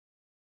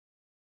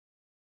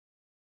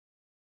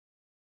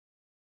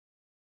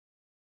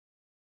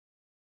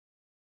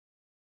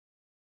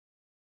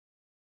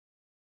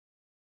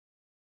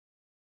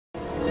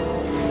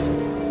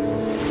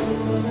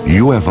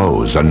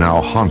UFOs are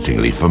now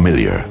hauntingly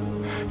familiar.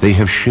 They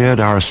have shared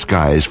our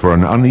skies for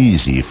an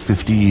uneasy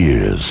 50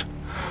 years.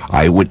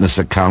 Eyewitness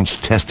accounts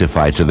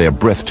testify to their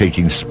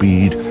breathtaking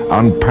speed,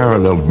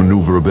 unparalleled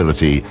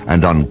maneuverability,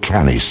 and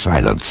uncanny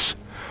silence.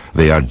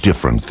 They are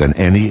different than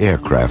any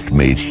aircraft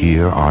made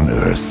here on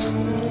Earth.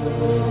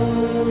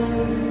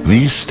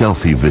 These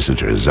stealthy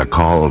visitors are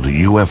called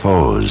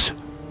UFOs,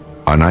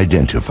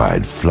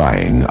 unidentified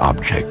flying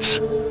objects.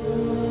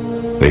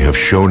 They have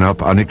shown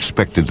up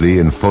unexpectedly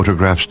in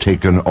photographs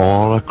taken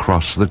all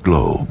across the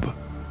globe.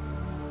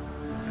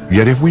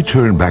 Yet if we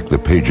turn back the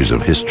pages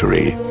of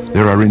history,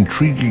 there are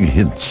intriguing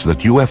hints that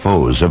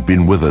UFOs have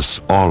been with us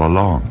all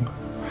along.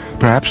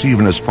 Perhaps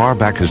even as far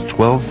back as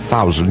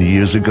 12,000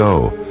 years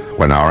ago,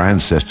 when our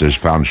ancestors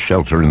found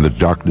shelter in the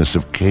darkness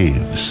of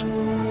caves.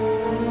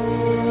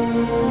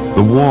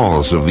 The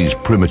walls of these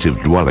primitive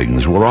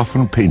dwellings were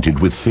often painted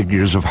with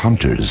figures of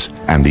hunters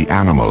and the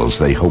animals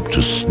they hoped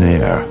to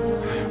snare.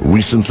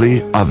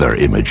 Recently, other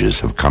images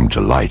have come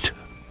to light.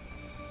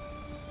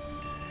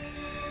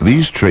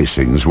 These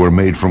tracings were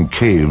made from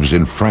caves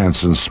in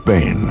France and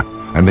Spain,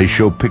 and they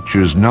show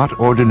pictures not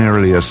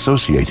ordinarily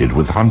associated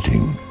with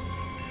hunting.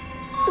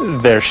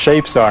 Their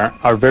shapes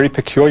are very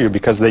peculiar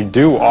because they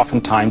do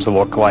oftentimes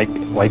look like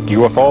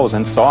UFOs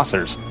and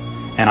saucers.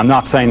 And I'm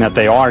not saying that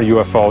they are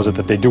UFOs or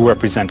that they do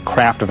represent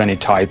craft of any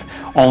type,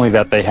 only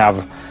that they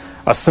have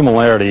a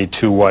similarity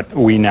to what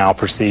we now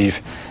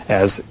perceive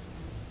as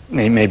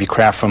maybe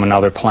craft from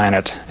another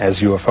planet as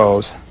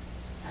UFOs.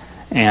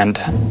 And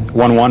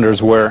one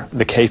wonders where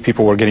the cave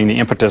people were getting the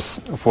impetus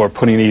for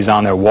putting these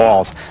on their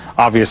walls.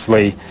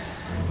 Obviously,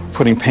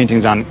 putting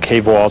paintings on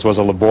cave walls was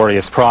a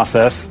laborious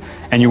process,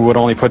 and you would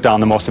only put down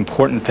the most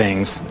important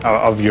things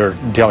of your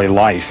daily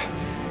life.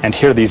 And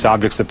here these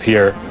objects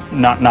appear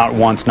not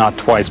once, not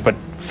twice, but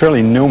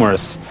fairly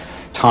numerous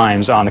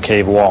times on the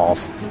cave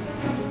walls.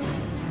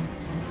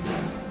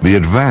 The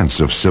advance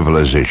of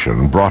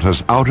civilization brought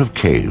us out of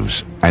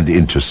caves and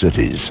into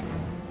cities.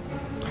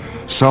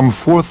 Some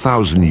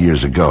 4,000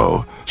 years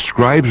ago,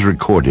 scribes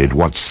recorded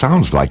what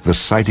sounds like the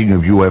sighting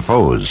of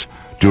UFOs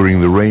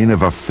during the reign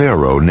of a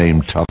pharaoh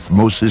named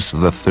Thutmose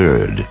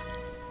III.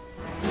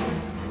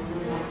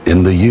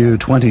 In the year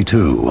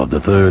 22 of the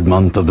third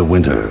month of the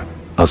winter,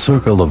 a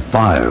circle of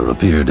fire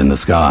appeared in the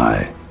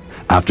sky.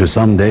 After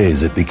some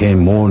days it became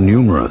more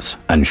numerous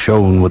and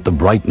shone with the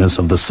brightness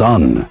of the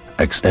sun,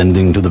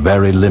 extending to the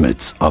very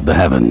limits of the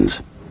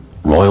heavens.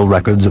 Royal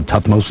Records of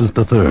Thutmose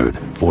III,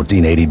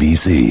 1480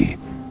 BC.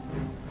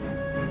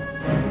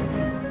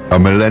 A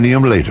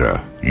millennium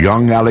later,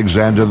 young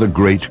Alexander the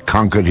Great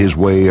conquered his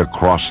way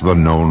across the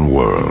known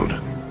world.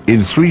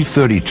 In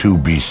 332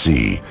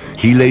 BC,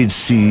 he laid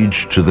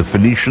siege to the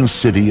Phoenician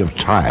city of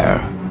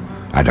Tyre,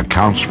 and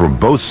accounts from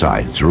both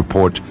sides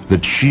report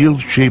that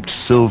shield-shaped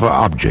silver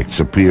objects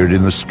appeared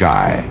in the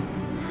sky.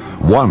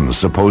 One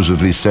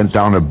supposedly sent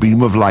down a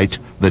beam of light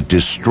that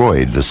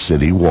destroyed the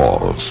city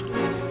walls.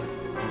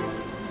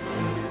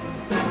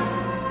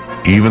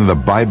 Even the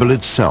Bible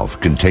itself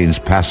contains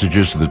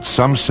passages that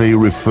some say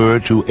refer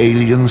to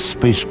alien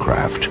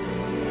spacecraft.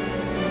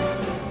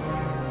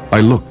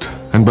 I looked,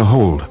 and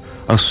behold,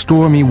 a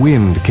stormy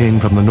wind came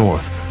from the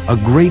north, a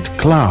great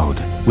cloud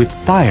with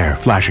fire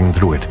flashing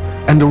through it,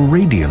 and a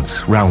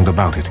radiance round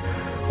about it,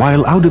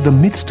 while out of the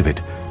midst of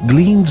it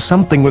gleamed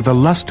something with a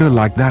luster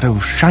like that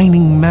of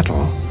shining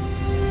metal.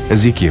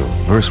 Ezekiel,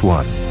 verse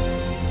 1.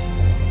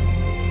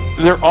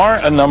 There are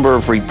a number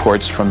of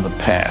reports from the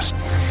past,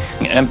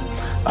 and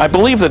I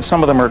believe that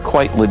some of them are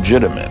quite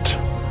legitimate.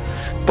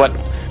 But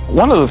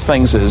one of the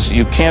things is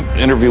you can't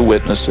interview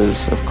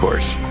witnesses, of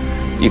course.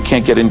 You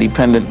can't get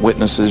independent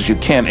witnesses. You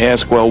can't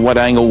ask, well, what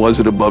angle was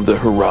it above the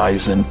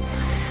horizon?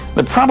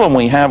 The problem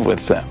we have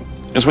with them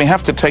is we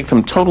have to take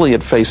them totally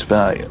at face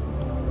value.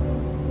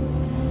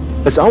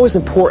 It's always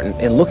important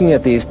in looking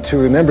at these to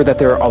remember that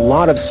there are a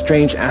lot of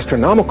strange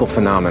astronomical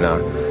phenomena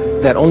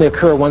that only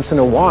occur once in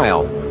a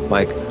while,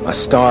 like a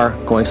star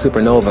going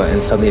supernova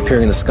and suddenly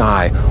appearing in the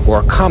sky, or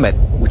a comet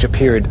which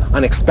appeared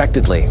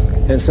unexpectedly.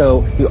 And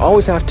so you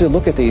always have to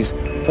look at these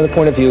from the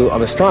point of view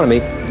of astronomy.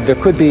 There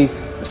could be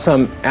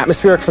some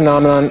atmospheric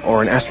phenomenon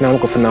or an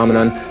astronomical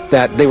phenomenon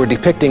that they were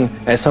depicting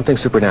as something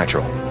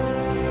supernatural.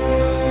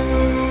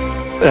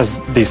 As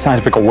the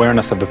scientific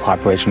awareness of the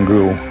population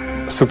grew,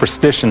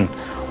 superstition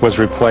was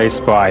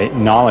replaced by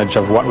knowledge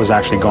of what was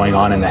actually going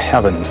on in the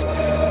heavens.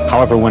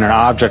 However, when an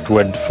object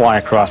would fly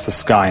across the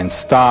sky and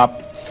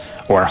stop,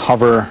 or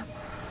hover,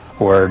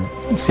 or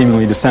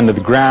seemingly descend to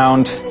the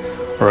ground,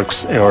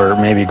 or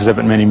maybe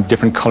exhibit many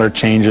different color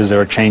changes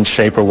or change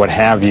shape or what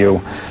have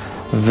you,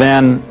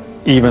 then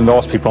even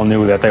those people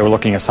knew that they were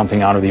looking at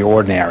something out of the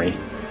ordinary.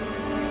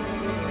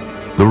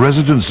 The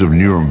residents of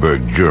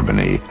Nuremberg,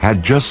 Germany,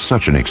 had just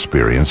such an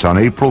experience on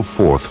April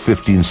 4th,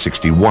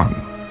 1561.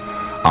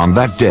 On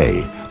that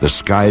day, the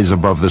skies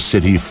above the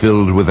city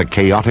filled with a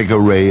chaotic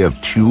array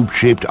of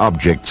tube-shaped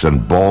objects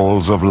and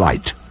balls of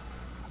light.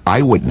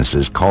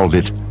 Eyewitnesses called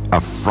it a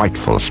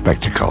frightful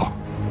spectacle.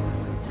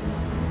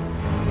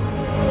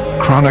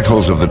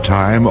 Chronicles of the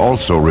time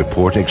also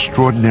report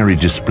extraordinary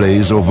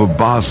displays over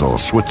Basel,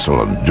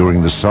 Switzerland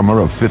during the summer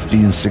of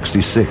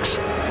 1566.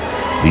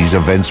 These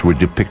events were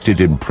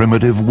depicted in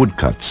primitive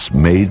woodcuts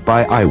made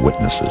by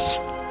eyewitnesses.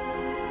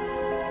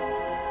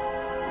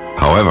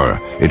 However,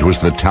 it was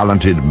the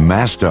talented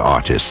master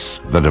artists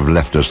that have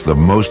left us the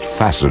most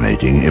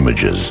fascinating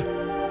images.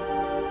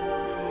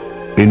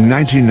 In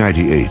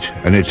 1998,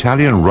 an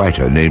Italian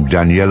writer named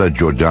Daniela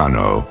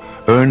Giordano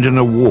earned an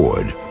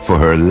award for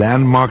her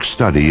landmark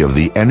study of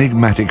the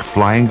enigmatic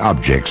flying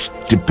objects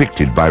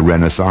depicted by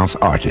Renaissance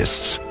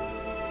artists.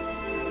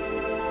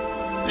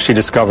 She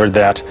discovered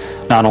that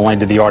not only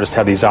did the artist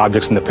have these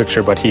objects in the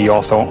picture, but he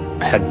also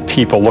had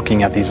people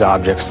looking at these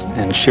objects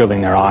and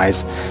shielding their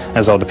eyes,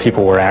 as though the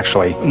people were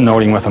actually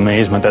noting with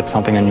amazement that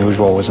something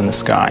unusual was in the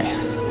sky.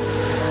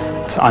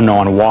 It's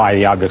unknown why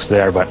the object's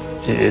there, but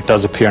it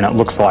does appear, and it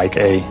looks like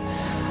a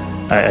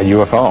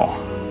UFO.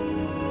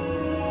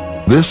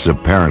 This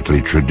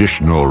apparently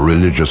traditional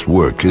religious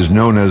work is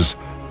known as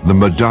the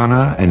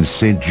Madonna and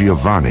Saint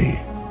Giovanni.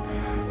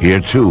 Here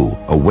too,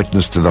 a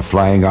witness to the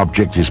flying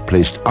object is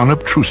placed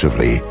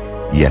unobtrusively,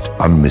 yet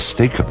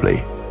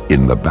unmistakably,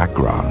 in the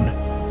background.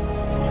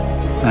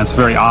 And it's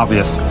very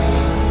obvious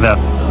that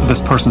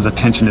this person's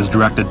attention is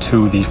directed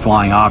to the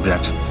flying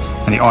object.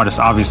 And the artist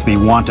obviously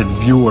wanted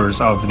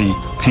viewers of the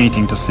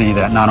painting to see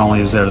that not only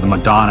is there the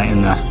Madonna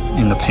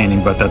in the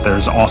painting, but that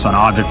there's also an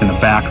object in the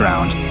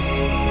background.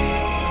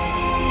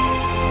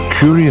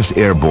 Curious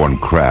airborne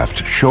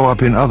craft show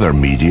up in other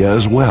media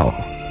as well.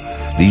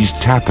 These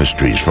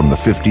tapestries from the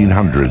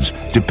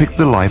 1500s depict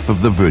the life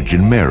of the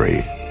Virgin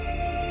Mary.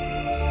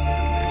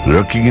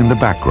 Lurking in the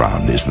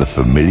background is the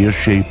familiar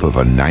shape of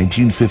a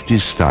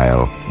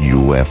 1950s-style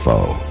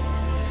UFO.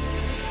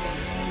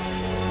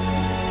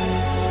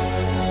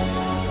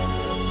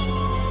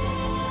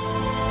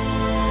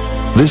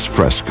 This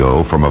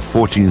fresco from a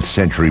 14th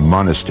century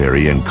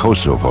monastery in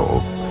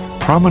Kosovo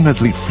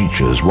prominently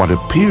features what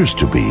appears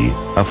to be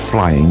a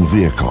flying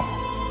vehicle.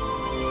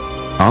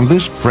 On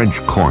this French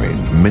coin,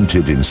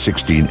 minted in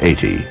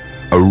 1680,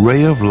 a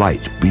ray of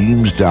light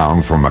beams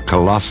down from a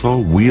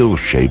colossal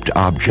wheel-shaped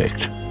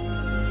object.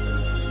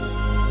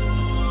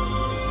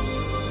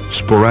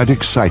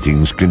 Sporadic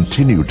sightings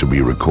continue to be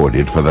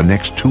recorded for the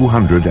next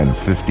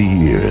 250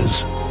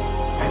 years.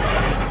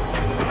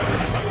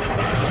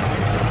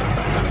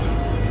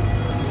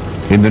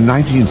 In the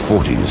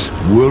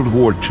 1940s, World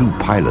War II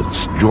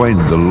pilots joined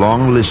the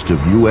long list of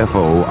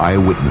UFO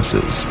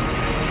eyewitnesses.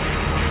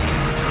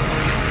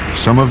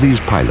 Some of these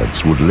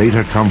pilots would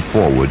later come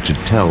forward to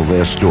tell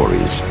their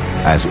stories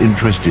as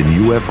interest in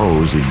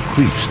UFOs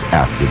increased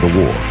after the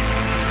war.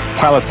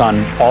 Pilots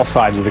on all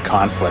sides of the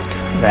conflict,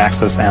 the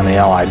Axis and the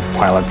Allied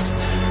pilots,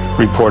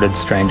 reported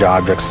strange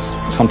objects,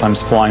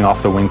 sometimes flying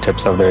off the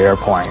wingtips of their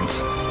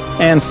airplanes,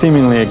 and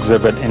seemingly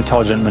exhibit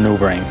intelligent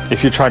maneuvering.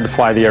 If you tried to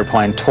fly the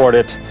airplane toward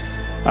it,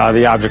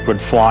 the object would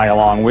fly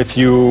along with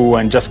you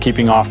and just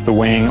keeping off the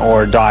wing,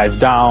 or dive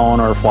down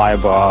or fly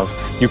above.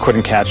 You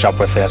couldn't catch up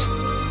with it.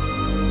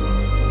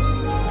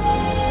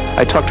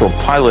 I talked to a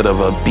pilot of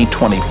a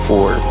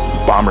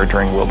B-24 bomber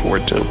during World War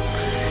II,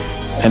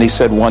 and he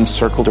said one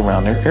circled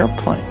around their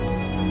airplane.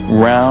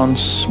 Round,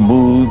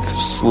 smooth,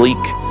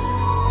 sleek.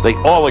 They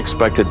all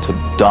expected to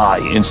die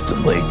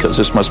instantly because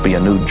this must be a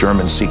new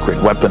German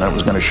secret weapon that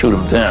was going to shoot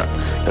them down.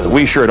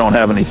 We sure don't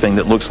have anything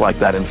that looks like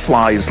that and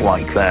flies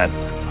like that.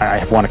 I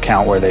have one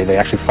account where they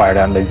actually fired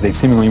at them. They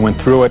seemingly went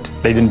through it.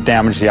 They didn't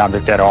damage the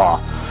object at all.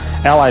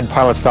 Allied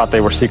pilots thought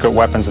they were secret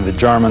weapons of the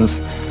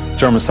Germans.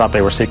 Germans thought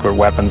they were secret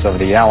weapons of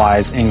the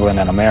Allies, England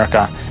and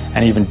America,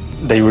 and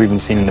they were even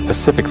seen in the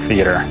Pacific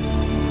theater.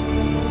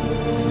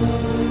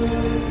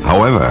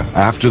 However,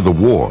 after the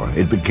war,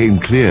 it became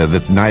clear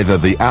that neither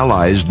the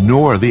Allies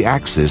nor the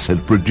Axis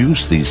had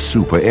produced these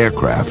super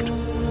aircraft.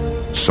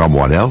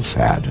 Someone else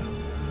had.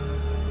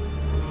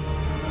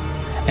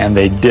 And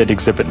they did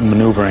exhibit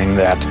maneuvering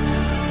that,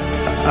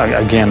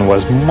 again,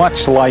 was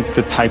much like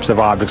the types of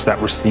objects that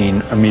were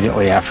seen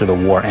immediately after the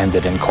war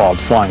ended and called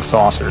flying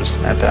saucers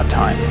at that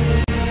time.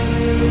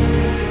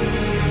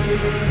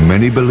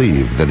 Many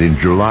believe that in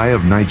July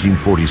of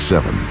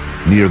 1947,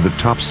 near the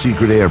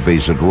top-secret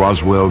airbase at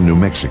Roswell, New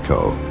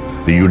Mexico,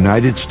 the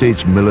United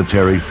States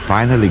military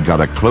finally got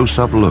a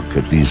close-up look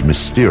at these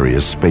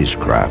mysterious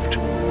spacecraft.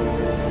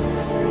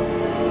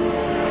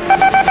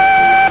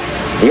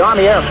 The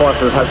Army Air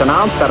Forces has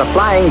announced that a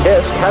flying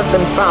disc has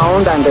been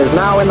found and is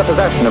now in the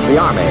possession of the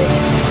Army.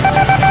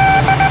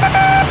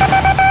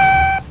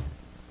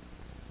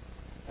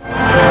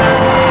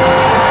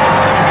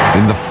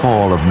 In the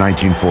fall of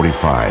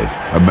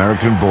 1945,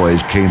 American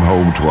boys came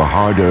home to a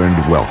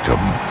hard-earned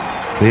welcome.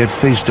 They had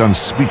faced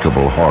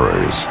unspeakable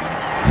horrors.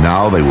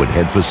 Now they would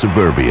head for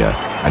suburbia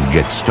and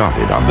get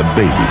started on the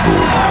baby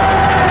boom.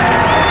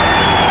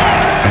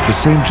 At the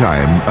same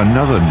time,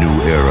 another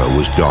new era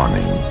was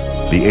dawning.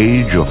 The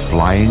age of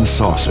flying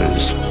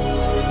saucers.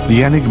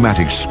 The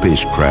enigmatic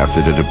spacecraft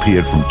that had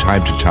appeared from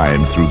time to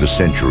time through the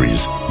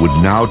centuries would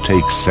now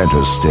take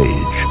center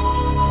stage.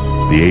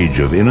 The age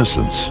of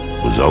innocence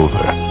was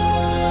over.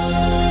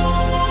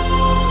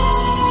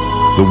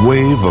 The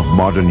wave of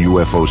modern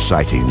UFO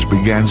sightings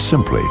began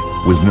simply,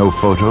 with no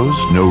photos,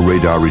 no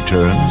radar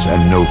returns,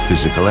 and no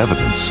physical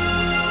evidence.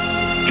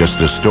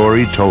 Just a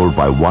story told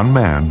by one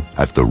man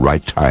at the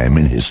right time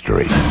in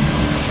history.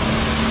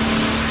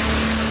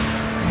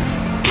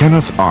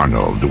 Kenneth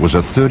Arnold was a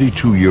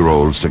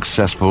 32-year-old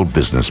successful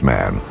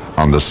businessman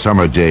on the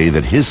summer day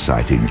that his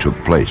sighting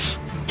took place.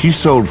 He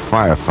sold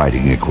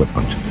firefighting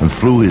equipment and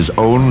flew his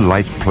own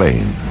light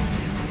plane.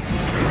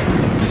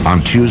 On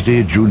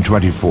Tuesday, June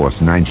 24th,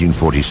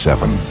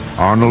 1947,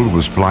 Arnold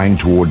was flying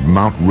toward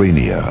Mount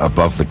Rainier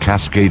above the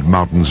Cascade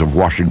Mountains of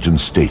Washington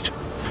State.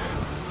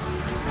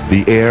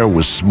 The air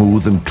was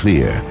smooth and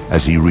clear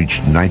as he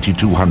reached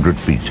 9,200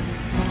 feet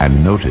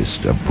and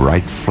noticed a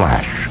bright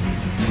flash.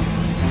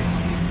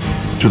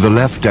 To the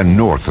left and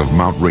north of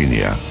Mount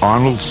Rainier,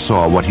 Arnold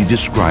saw what he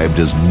described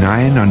as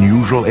 9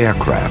 unusual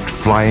aircraft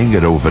flying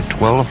at over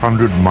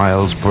 1,200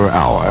 miles per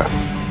hour.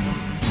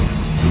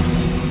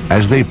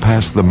 As they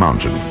passed the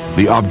mountain,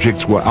 the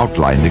objects were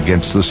outlined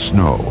against the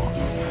snow.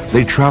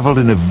 They traveled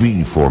in a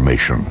V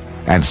formation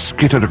and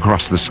skittered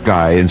across the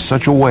sky in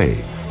such a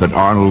way that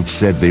Arnold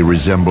said they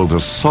resembled a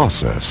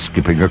saucer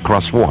skipping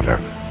across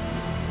water.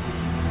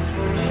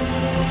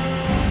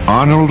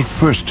 Arnold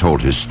first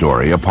told his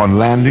story upon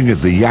landing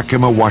at the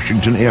Yakima,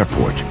 Washington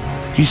airport.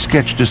 He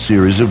sketched a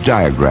series of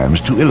diagrams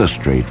to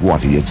illustrate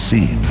what he had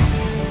seen.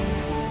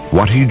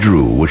 What he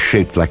drew was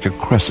shaped like a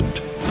crescent,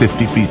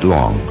 50 feet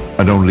long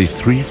and only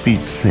 3 feet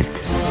thick.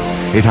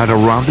 It had a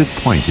rounded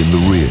point in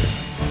the rear.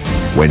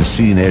 When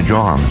seen edge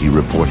on, he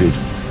reported,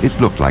 it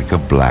looked like a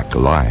black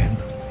line.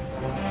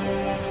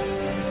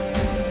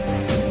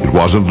 It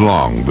wasn't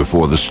long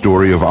before the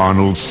story of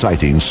Arnold's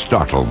sighting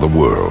startled the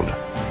world.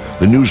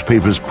 The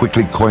newspapers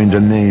quickly coined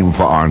a name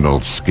for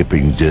Arnold's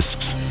skipping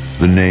discs.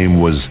 The name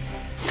was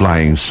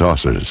flying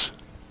saucers.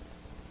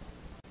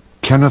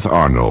 Kenneth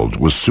Arnold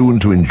was soon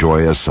to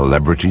enjoy a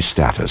celebrity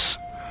status.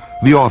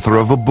 The author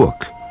of a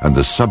book and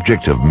the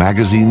subject of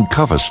magazine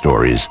cover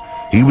stories,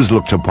 he was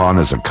looked upon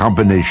as a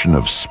combination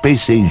of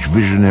space-age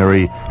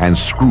visionary and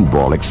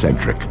screwball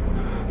eccentric.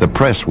 The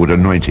press would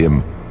anoint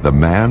him the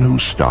man who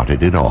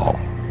started it all.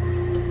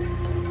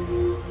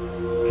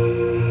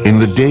 In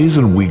the days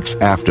and weeks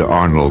after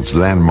Arnold's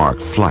landmark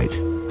flight,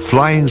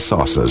 flying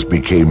saucers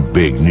became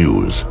big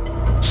news.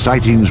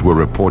 Sightings were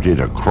reported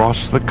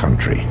across the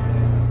country.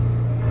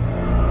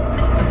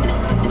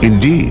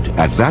 Indeed,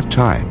 at that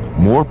time,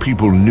 more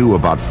people knew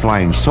about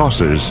flying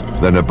saucers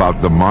than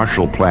about the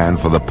Marshall Plan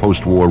for the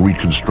post-war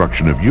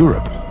reconstruction of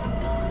Europe.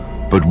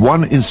 But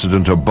one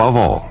incident above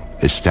all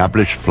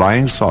established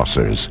flying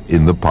saucers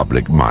in the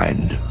public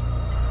mind.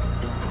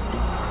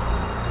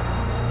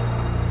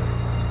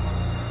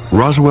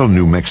 Roswell,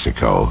 New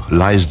Mexico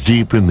lies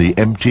deep in the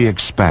empty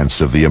expanse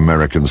of the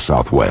American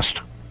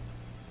Southwest.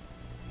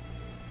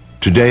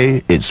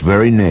 Today, its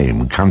very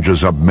name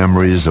conjures up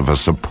memories of a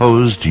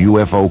supposed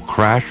UFO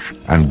crash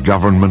and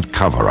government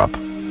cover-up.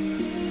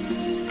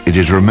 It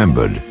is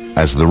remembered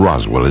as the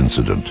Roswell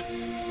incident.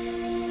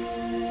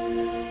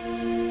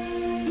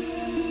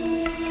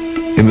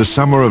 In the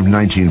summer of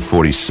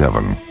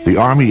 1947, the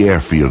Army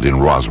airfield in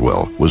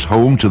Roswell was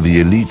home to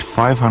the elite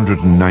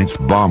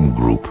 509th Bomb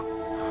Group.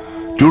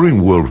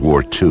 During World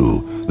War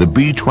II, the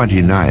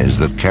B-29s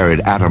that carried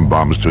atom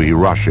bombs to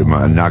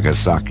Hiroshima and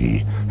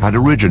Nagasaki had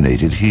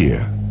originated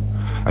here.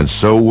 And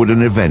so would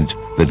an event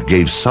that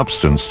gave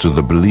substance to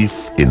the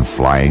belief in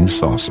flying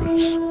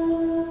saucers.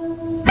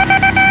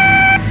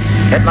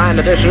 Headline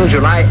edition,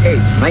 July 8,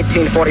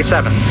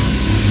 1947.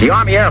 The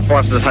Army Air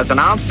Forces has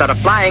announced that a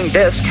flying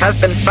disc has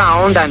been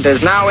found and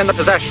is now in the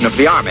possession of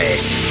the Army.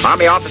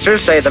 Army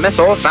officers say the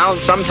missile, found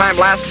sometime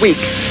last week,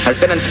 has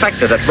been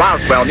inspected at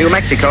Roswell, New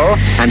Mexico,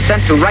 and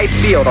sent to Wright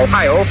Field,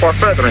 Ohio, for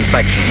further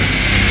inspection.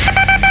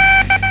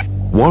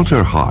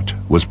 Walter Hott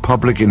was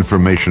Public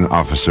Information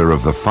Officer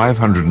of the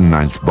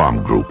 509th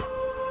Bomb Group.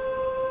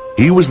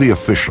 He was the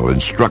official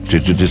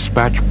instructed to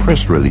dispatch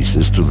press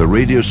releases to the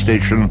radio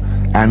station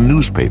and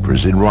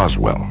newspapers in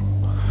Roswell.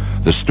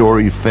 The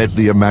story fed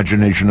the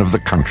imagination of the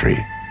country,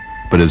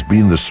 but has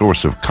been the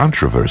source of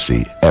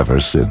controversy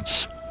ever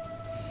since.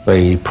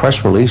 The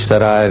press release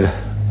that I'd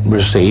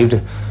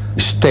received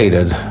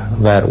stated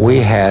that we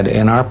had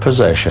in our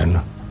possession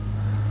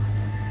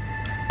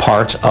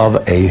parts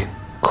of a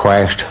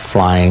crashed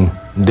flying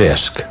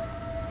disc.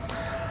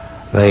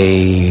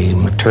 The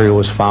material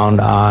was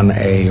found on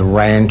a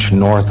ranch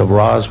north of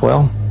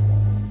Roswell.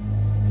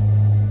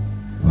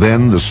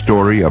 Then the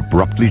story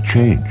abruptly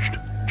changed.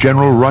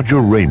 General Roger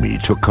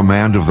Ramey took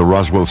command of the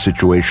Roswell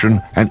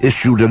situation and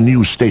issued a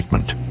new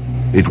statement.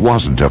 It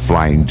wasn't a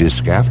flying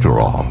disc after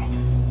all.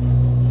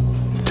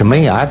 To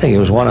me, I think it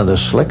was one of the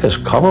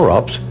slickest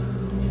cover-ups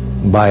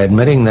by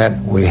admitting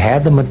that we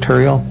had the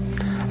material,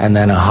 and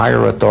then a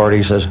higher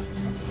authority says,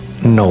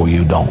 no,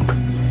 you don't.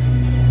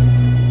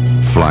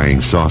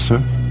 Flying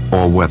saucer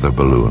or weather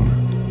balloon?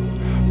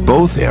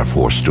 Both Air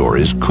Force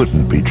stories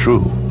couldn't be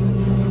true.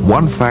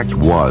 One fact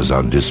was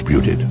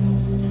undisputed.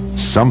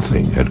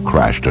 Something had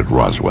crashed at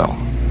Roswell.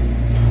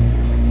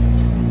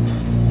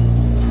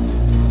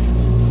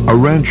 A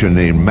rancher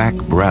named Mac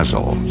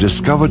Brazel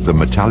discovered the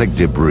metallic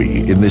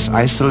debris in this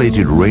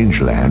isolated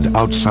rangeland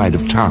outside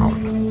of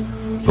town.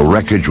 The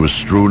wreckage was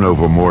strewn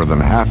over more than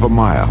half a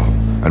mile,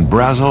 and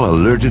Brazel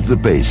alerted the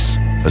base,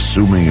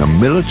 assuming a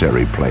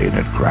military plane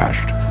had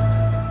crashed.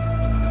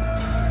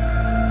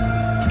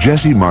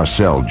 Jesse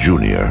Marcel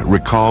Jr.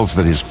 recalls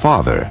that his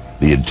father,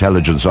 the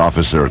intelligence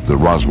officer at the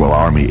Roswell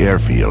Army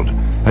Airfield,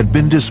 had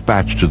been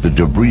dispatched to the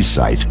debris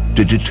site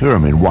to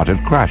determine what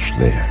had crashed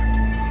there.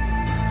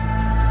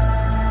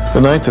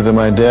 The night that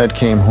my dad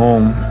came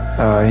home,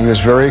 he was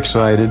very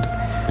excited.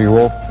 He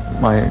woke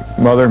my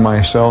mother and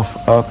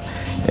myself up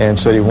and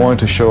said he wanted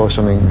to show us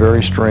something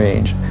very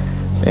strange.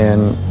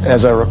 And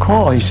as I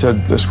recall, he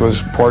said this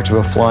was parts of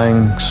a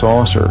flying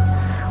saucer.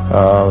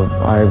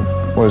 I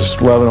was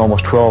 11,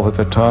 almost 12 at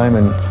the time,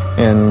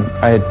 and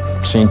I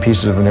had seen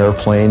pieces of an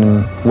airplane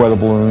and weather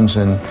balloons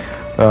and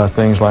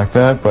things like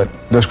that, but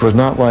this was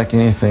not like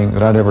anything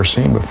that I'd ever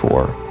seen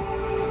before.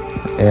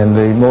 And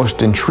the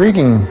most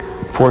intriguing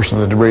portion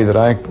of the debris that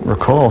I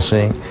recall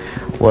seeing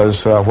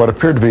was what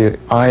appeared to be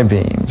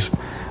I-beams.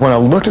 When I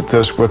looked at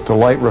this with the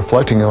light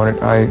reflecting on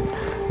it, I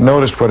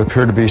noticed what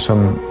appeared to be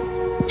some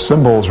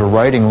symbols or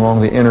writing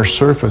along the inner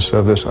surface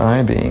of this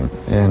I-beam.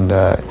 And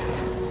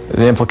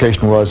the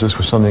implication was this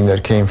was something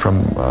that came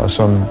from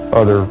some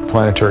other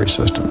planetary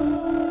system.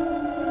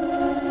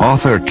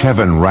 Author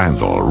Kevin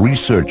Randall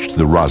researched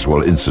the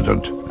Roswell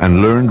incident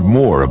and learned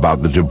more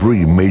about the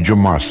debris Major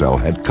Marcel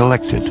had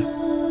collected.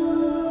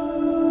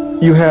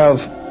 You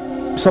have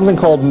something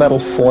called metal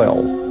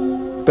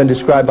foil, been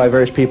described by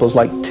various people as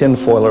like tin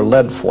foil or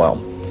lead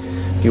foil.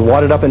 You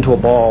wad it up into a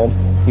ball,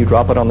 you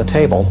drop it on the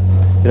table,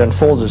 it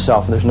unfolds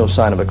itself and there's no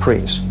sign of a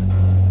crease.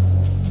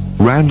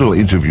 Randall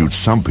interviewed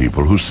some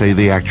people who say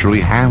they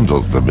actually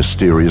handled the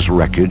mysterious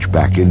wreckage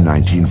back in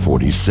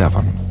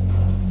 1947.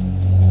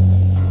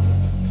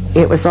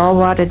 It was all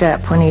wadded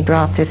up when he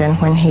dropped it, and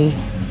when he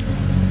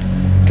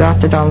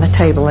dropped it on the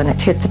table and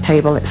it hit the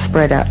table, it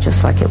spread out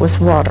just like it was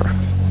water.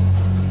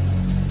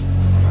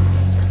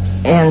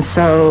 And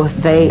so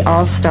they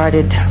all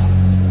started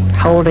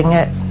holding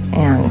it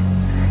and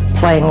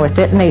playing with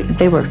it, and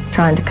they were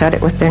trying to cut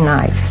it with their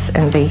knives,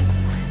 and they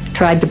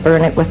tried to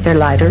burn it with their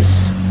lighters,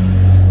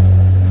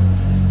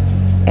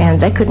 and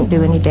they couldn't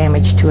do any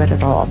damage to it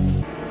at all.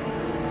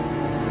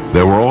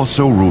 There were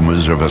also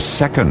rumors of a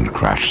second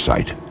crash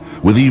site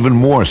with even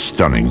more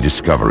stunning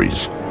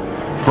discoveries.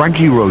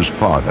 Frankie Rowe's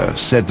father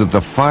said that the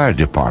fire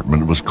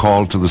department was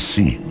called to the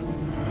scene.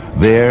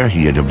 There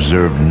he had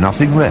observed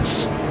nothing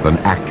less than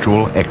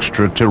actual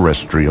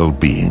extraterrestrial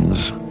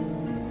beings.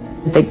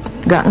 They'd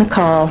gotten a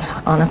call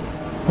on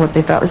what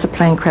they thought was a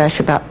plane crash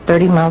about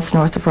 30 miles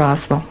north of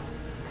Roswell.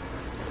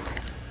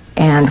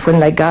 And when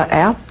they got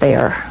out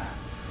there,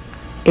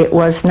 it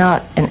was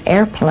not an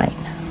airplane.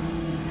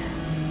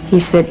 He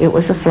said it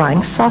was a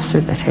flying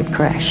saucer that had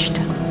crashed.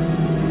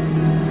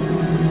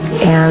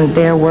 And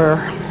there were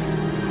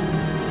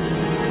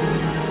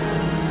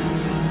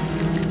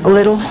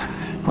little,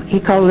 what he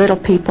called little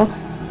people.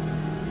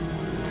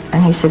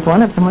 And he said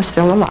one of them was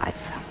still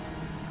alive.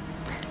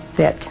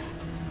 That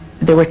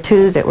there were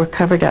two that were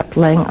covered up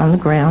laying on the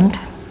ground.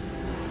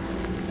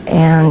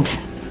 And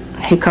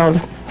he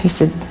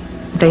said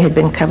they had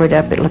been covered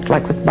up, it looked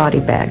like with body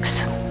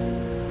bags.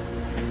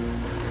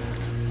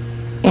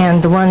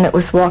 And the one that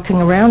was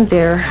walking around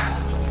there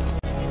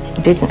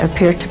didn't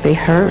appear to be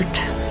hurt.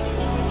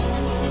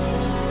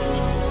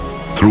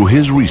 Through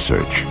his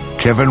research,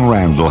 Kevin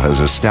Randall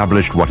has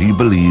established what he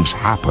believes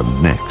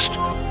happened next.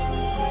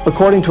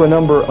 According to a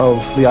number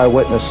of the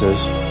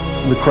eyewitnesses,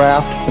 the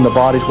craft and the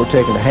bodies were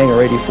taken to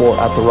Hangar 84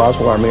 at the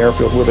Roswell Army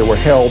Airfield, where they were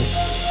held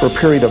for a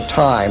period of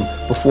time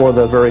before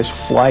the various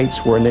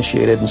flights were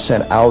initiated and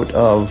sent out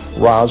of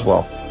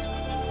Roswell.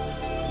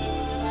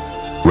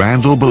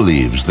 Randall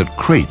believes that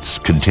crates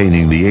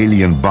containing the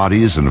alien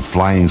bodies and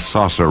flying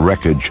saucer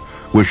wreckage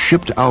were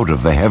shipped out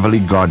of the heavily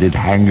guarded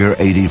Hangar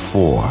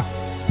 84,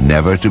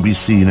 never to be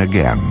seen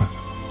again.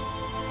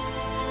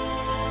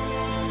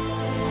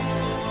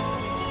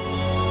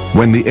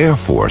 When the Air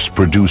Force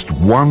produced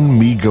one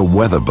meager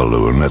weather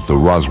balloon at the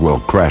Roswell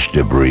crash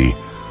debris,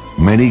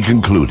 many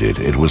concluded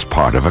it was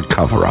part of a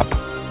cover-up.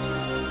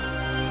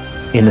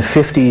 In the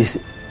 50s,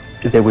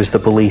 there was the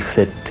belief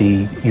that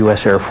the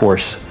U.S. Air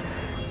Force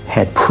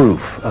had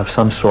proof of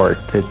some sort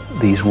that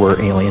these were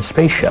alien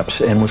spaceships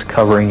and was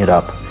covering it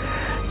up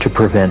to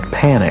prevent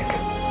panic.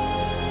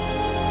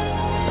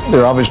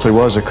 There obviously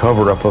was a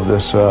cover-up of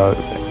this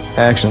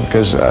accident,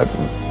 because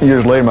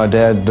years later my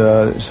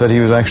dad said he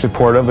was actually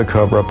part of the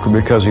cover-up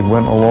because he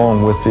went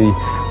along with the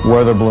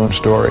weather balloon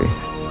story.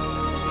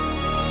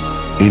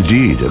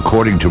 Indeed,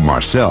 according to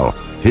Marcel,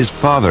 his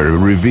father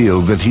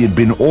revealed that he had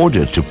been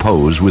ordered to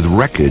pose with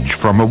wreckage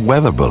from a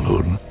weather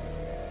balloon.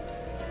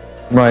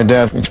 My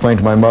dad explained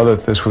to my mother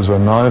that this was a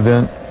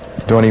non-event.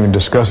 Don't even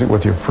discuss it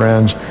with your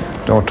friends.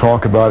 Don't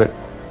talk about it.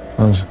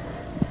 I was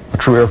a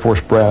true Air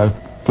Force brat,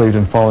 believed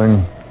in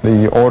following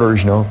the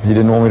orders, you know. He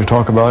didn't want me to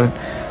talk about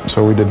it,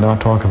 so we did not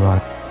talk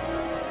about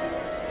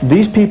it.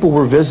 These people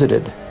were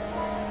visited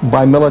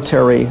by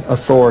military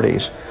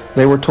authorities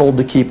They were told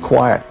to keep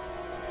quiet.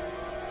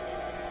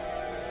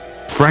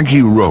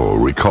 Frankie Rowe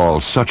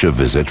recalls such a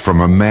visit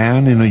from a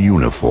man in a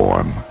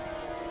uniform.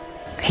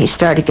 He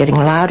started getting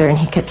louder, and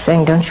he kept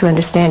saying, "Don't you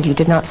understand? You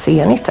did not see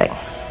anything."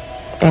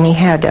 And he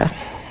had a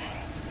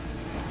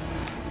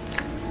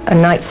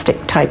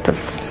nightstick type of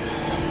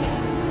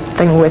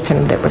thing with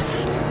him that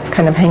was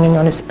kind of hanging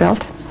on his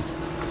belt.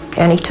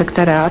 And he took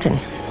that out, and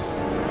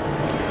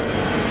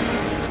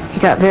he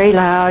got very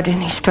loud,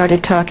 and he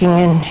started talking,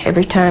 and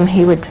every time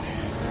he would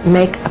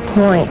make a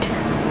point,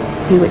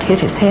 he would hit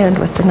his hand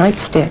with the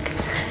nightstick.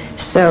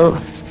 So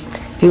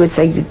he would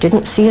say, "You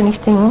didn't see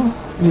anything,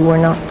 you were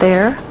not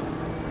there."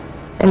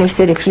 And he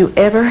said, "If you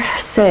ever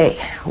say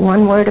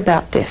one word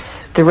about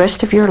this the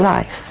rest of your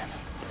life,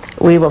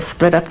 we will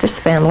split up this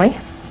family."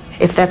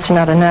 If that's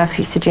not enough,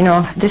 he said, "You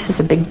know, this is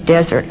a big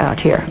desert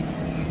out here.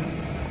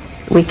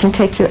 We can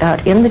take you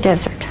out in the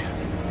desert."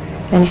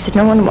 And he said,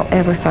 "No one will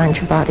ever find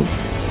your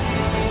bodies."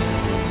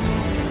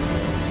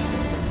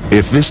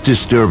 If this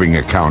disturbing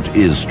account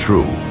is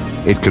true,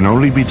 it can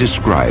only be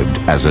described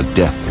as a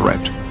death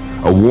threat,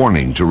 a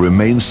warning to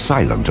remain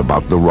silent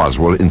about the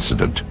Roswell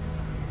incident.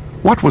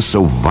 What was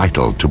so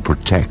vital to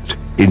protect?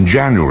 In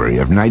January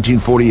of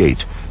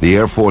 1948, the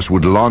Air Force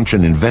would launch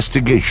an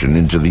investigation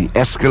into the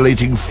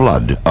escalating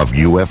flood of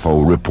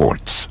UFO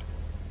reports.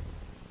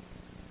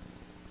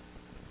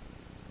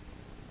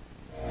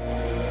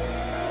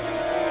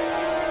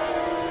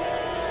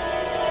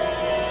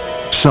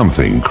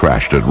 Something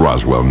crashed at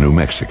Roswell, New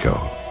Mexico.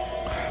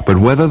 But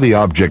whether the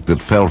object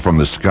that fell from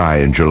the sky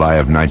in July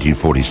of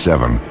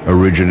 1947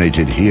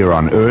 originated here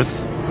on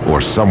Earth or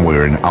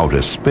somewhere in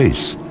outer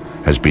space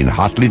has been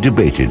hotly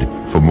debated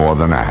for more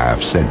than a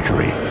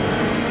half-century.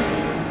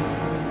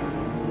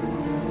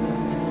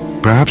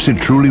 Perhaps it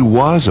truly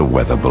was a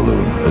weather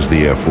balloon, as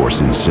the Air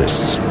Force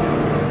insists.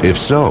 If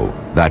so,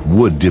 that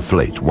would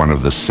deflate one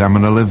of the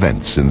seminal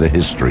events in the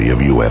history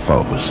of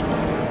UFOs.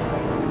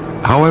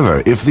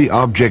 However, if the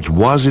object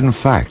was in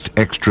fact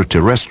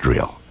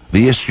extraterrestrial,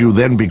 the issue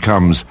then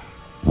becomes,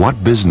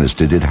 what business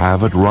did it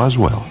have at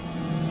Roswell?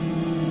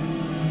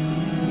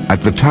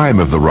 At the time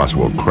of the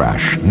Roswell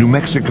crash, New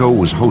Mexico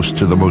was host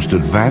to the most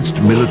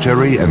advanced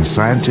military and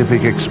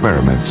scientific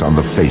experiments on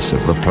the face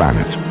of the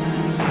planet.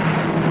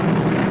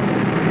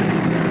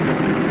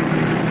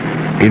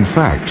 In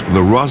fact,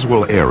 the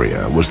Roswell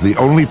area was the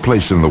only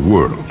place in the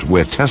world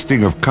where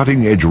testing of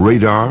cutting-edge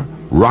radar,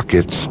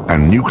 rockets,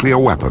 and nuclear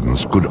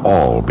weapons could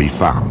all be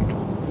found.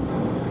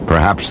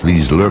 Perhaps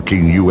these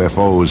lurking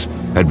UFOs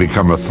had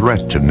become a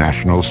threat to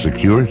national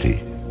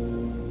security.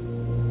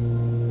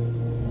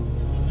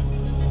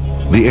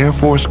 The Air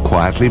Force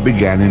quietly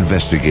began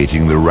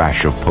investigating the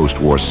rash of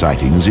post-war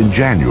sightings in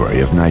January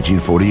of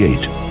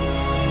 1948.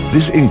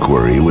 This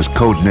inquiry was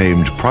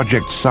codenamed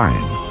Project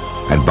Sign,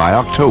 and by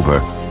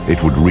October,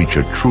 it would reach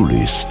a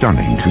truly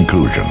stunning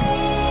conclusion.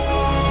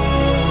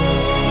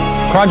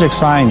 Project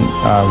Sign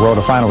wrote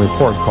a final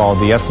report called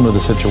The Estimate of the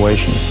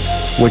Situation,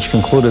 which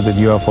concluded that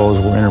UFOs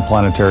were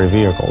interplanetary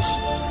vehicles.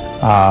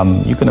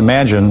 You can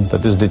imagine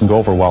that this didn't go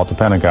over well at the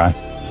Pentagon.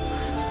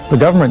 The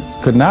government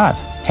could not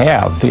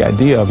have the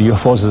idea of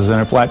UFOs as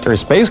interplanetary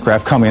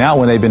spacecraft coming out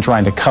when they've been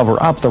trying to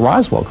cover up the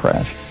Roswell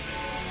crash.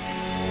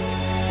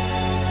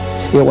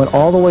 It went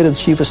all the way to the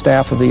Chief of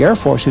Staff of the Air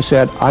Force, who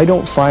said, "I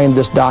don't find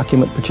this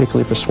document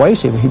particularly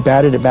persuasive." He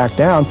batted it back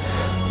down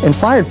and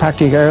fired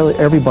practically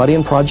everybody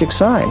in Project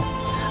Sign.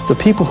 The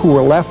people who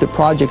were left at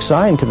Project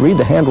Sign could read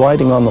the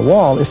handwriting on the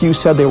wall. If you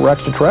said they were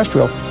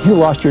extraterrestrial, you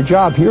lost your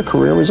job. Your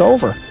career was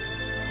over.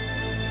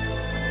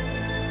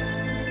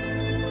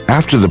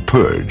 After the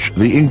purge,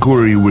 the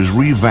inquiry was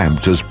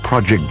revamped as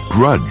Project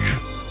Grudge,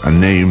 a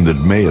name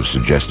that may have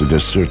suggested a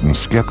certain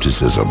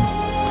skepticism.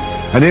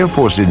 An Air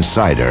Force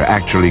insider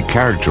actually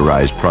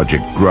characterized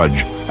Project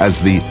Grudge as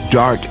the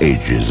dark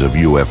ages of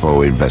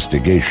UFO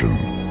investigation.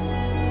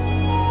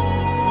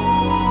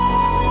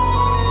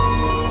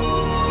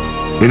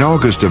 In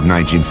August of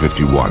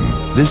 1951,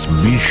 this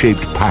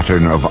V-shaped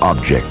pattern of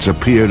objects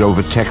appeared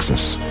over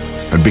Texas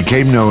and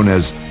became known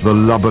as the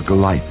Lubbock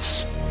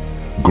Lights.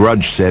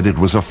 Grudge said it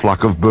was a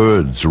flock of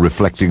birds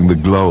reflecting the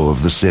glow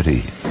of the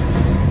city.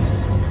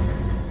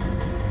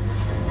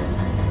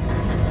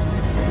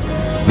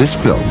 This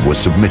film was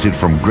submitted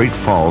from Great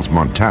Falls,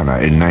 Montana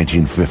in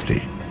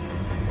 1950.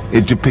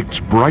 It depicts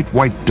bright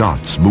white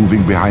dots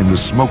moving behind the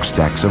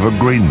smokestacks of a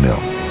grain mill.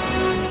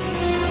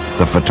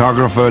 The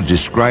photographer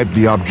described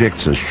the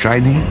objects as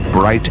shiny,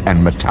 bright,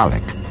 and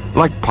metallic,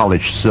 like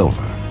polished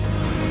silver.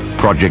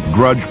 Project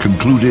Grudge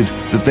concluded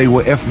that they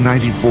were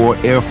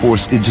F-94 Air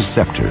Force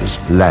interceptors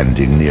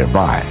landing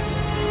nearby.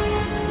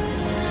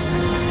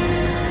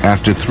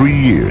 After 3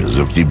 years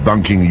of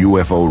debunking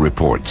UFO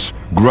reports,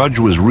 Grudge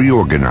was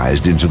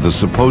reorganized into the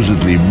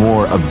supposedly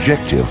more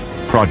objective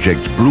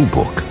Project Blue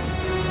Book.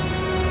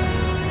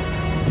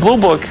 Blue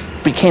Book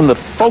became the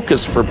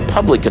focus for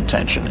public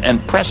attention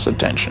and press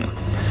attention.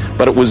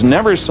 But it was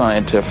never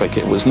scientific,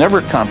 it was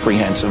never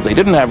comprehensive. They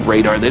didn't have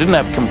radar, they didn't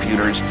have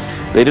computers,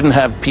 they didn't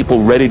have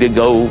people ready to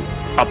go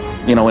up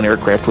an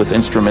aircraft with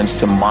instruments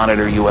to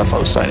monitor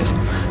UFO sightings.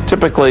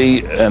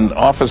 Typically, an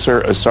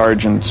officer, a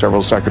sergeant,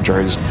 several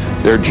secretaries,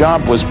 their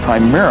job was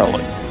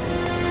primarily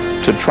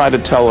to try to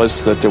tell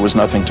us that there was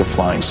nothing to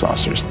flying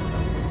saucers.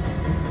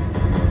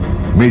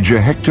 Major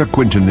Hector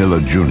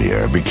Quintanilla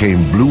Jr.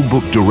 became Blue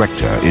Book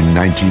director in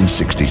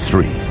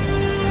 1963.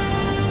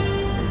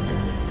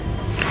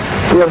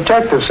 The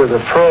objectives of the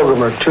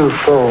program are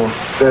twofold.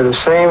 They're the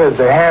same as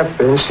they have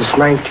been since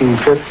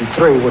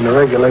 1953 when the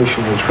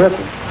regulation was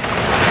written.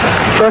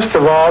 First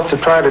of all, to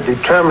try to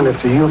determine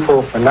if the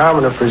UFO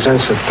phenomena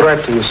presents a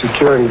threat to the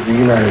security of the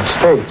United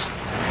States.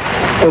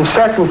 And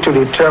second, to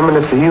determine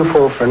if the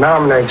UFO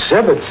phenomena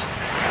exhibits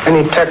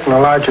any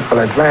technological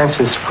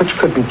advances which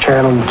could be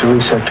channeled into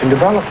research and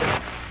development.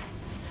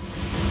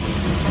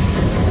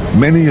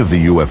 Many of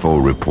the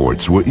UFO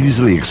reports were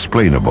easily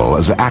explainable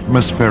as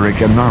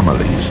atmospheric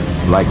anomalies,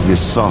 like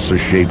this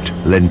saucer-shaped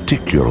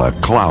lenticular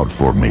cloud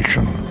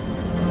formation.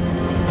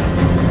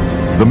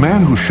 The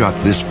man who shot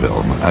this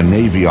film, a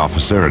Navy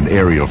officer and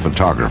aerial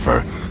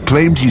photographer,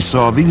 claimed he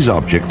saw these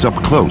objects up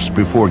close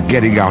before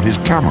getting out his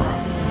camera.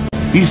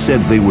 He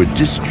said they were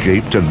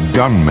disc-shaped and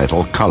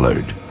gunmetal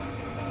colored.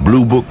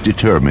 Blue Book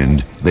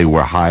determined they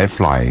were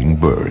high-flying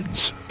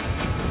birds.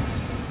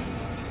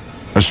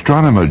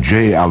 Astronomer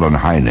J. Allen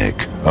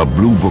Hynek, a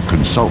Blue Book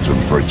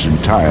consultant for its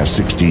entire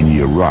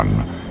 16-year run,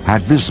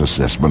 had this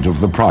assessment of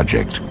the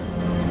project.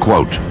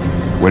 Quote,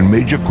 "When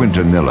Major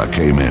Quintanilla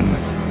came in,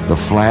 the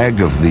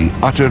flag of the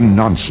utter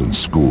nonsense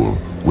school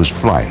was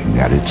flying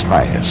at its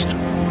highest."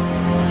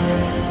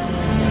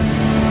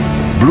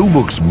 Blue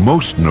Book's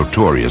most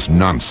notorious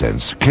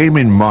nonsense came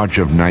in March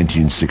of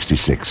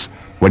 1966,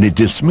 when it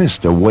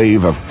dismissed a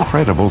wave of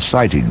credible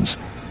sightings,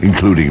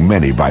 including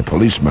many by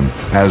policemen,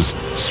 as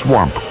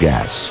swamp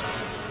gas.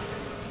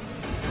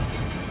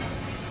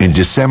 In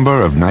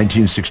December of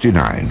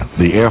 1969,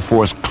 the Air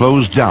Force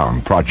closed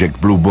down Project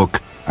Blue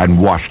Book and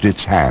washed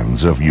its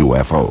hands of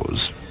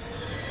UFOs.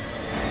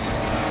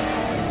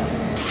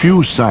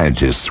 Few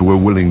scientists were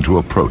willing to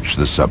approach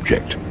the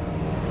subject.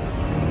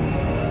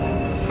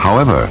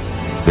 However,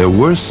 there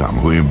were some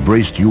who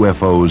embraced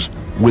UFOs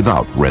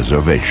without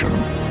reservation.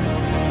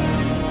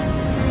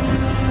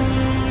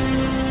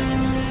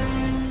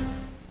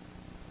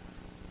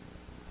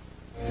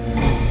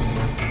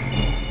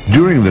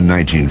 During the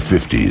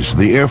 1950s,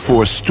 the Air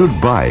Force stood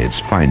by its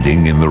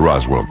finding in the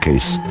Roswell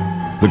case.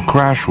 The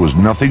crash was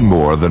nothing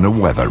more than a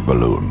weather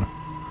balloon.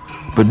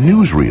 But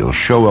newsreels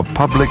show a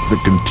public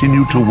that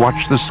continue to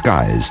watch the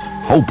skies,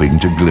 hoping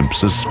to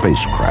glimpse a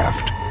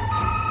spacecraft.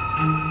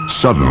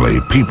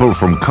 Suddenly, people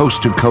from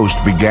coast to coast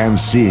began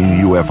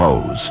seeing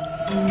UFOs.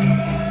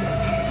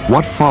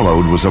 What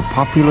followed was a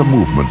popular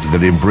movement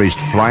that embraced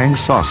flying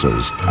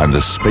saucers and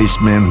the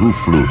spacemen who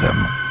flew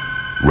them.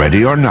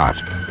 Ready or not,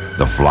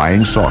 the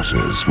flying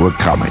saucers were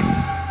coming.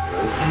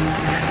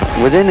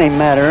 Within a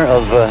matter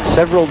of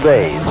several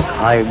days,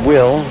 I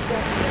will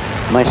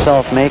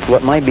myself make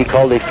what might be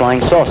called a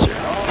flying saucer,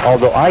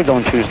 although I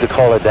don't choose to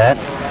call it that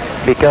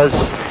because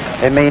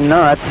it may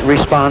not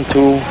respond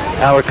to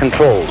our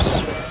controls.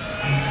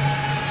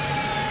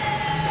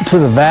 To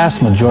the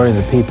vast majority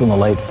of the people in the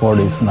late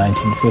 40s and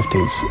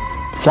 1950s,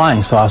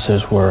 flying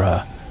saucers were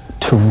a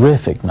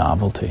terrific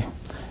novelty.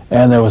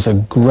 And there was a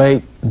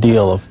great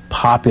deal of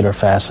popular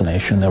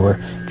fascination. There were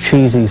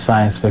cheesy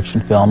science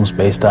fiction films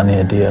based on the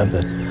idea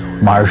that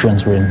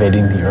Martians were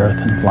invading the Earth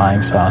in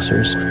flying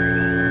saucers.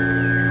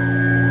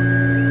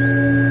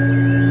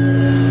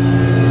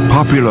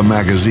 Popular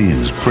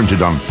magazines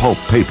printed on pulp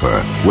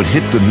paper would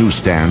hit the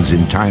newsstands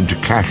in time to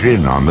cash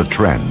in on the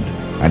trend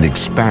and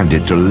expand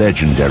it to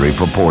legendary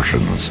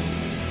proportions.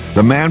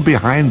 The man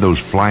behind those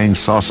flying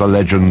saucer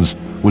legends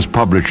was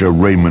publisher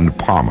Raymond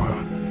Palmer.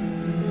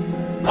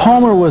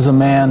 Palmer was a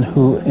man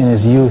who in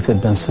his youth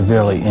had been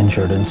severely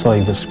injured, and so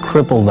he was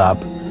crippled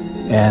up,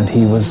 and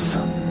he was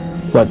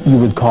what you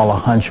would call a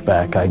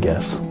hunchback, I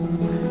guess.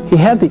 He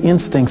had the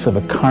instincts of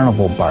a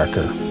carnival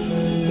barker.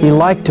 He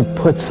liked to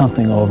put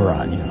something over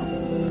on you.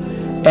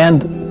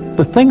 And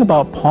the thing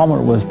about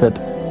Palmer was that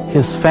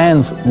his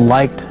fans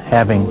liked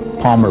having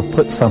Palmer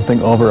put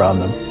something over on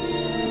them.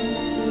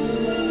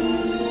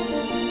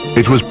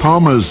 It was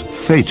Palmer's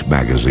Fate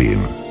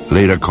magazine,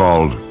 later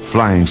called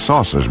Flying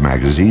Saucers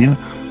magazine,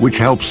 which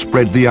helped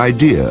spread the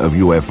idea of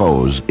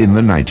UFOs in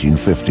the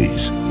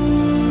 1950s.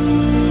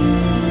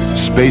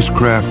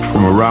 Spacecraft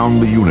from around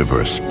the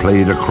universe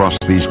played across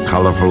these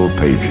colorful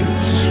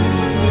pages.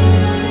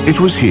 It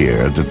was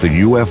here that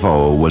the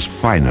UFO was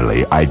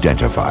finally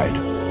identified.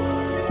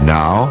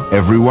 Now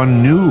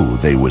everyone knew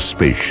they were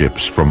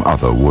spaceships from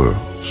other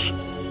worlds.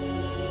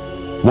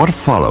 What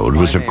followed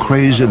was a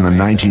craze in the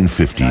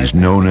 1950s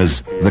known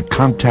as the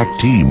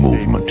contactee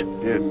movement.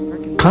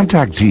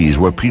 Contactees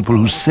were people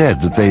who said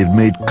that they had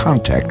made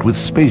contact with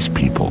space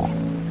people.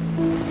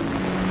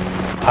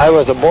 I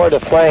was aboard a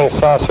flying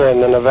saucer in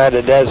the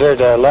Nevada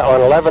desert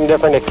on 11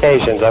 different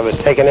occasions. I was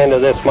taken into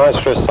this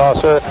monstrous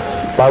saucer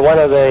by one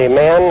of the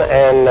men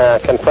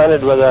and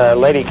confronted with a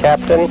lady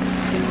captain.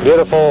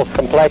 Beautiful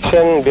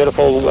complexion,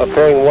 beautiful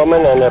appearing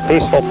woman, and they're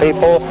peaceful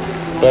people.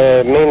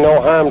 They mean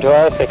no harm to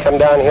us. They come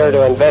down here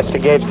to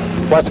investigate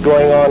what's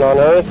going on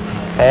Earth,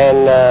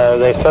 and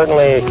they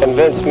certainly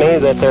convinced me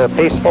that they're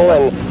peaceful,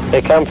 and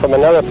they come from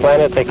another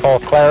planet they call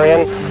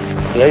Clarion.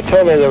 They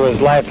told me there was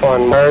life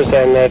on Mars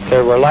and that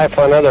there were life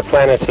on other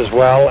planets as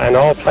well, and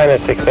all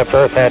planets except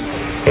Earth had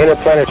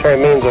interplanetary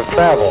means of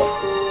travel.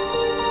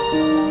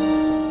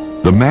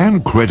 The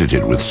man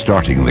credited with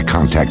starting the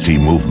contactee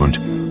movement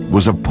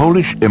was a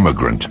Polish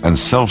immigrant and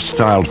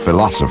self-styled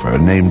philosopher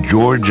named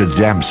George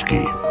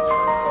Adamski.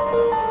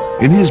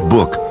 In his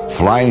book,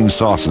 Flying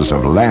Saucers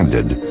Have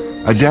Landed,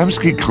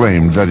 Adamski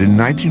claimed that in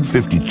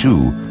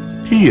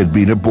 1952, he had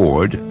been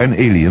aboard an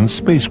alien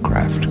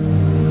spacecraft.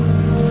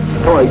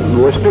 So I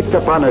was picked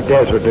up on a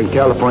desert, in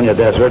California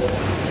desert,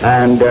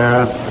 and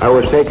I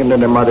was taken to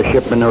the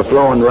mothership, and they were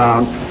flown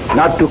around,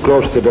 not too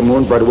close to the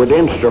moon, but with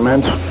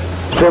instruments,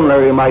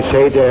 similar, you might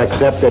say,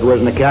 except it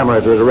wasn't a camera,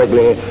 it was a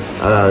regular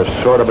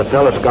sort of a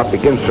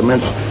telescopic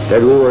instruments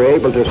that we were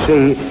able to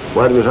see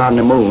what was on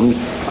the moon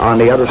on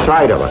the other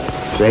side of it,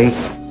 see?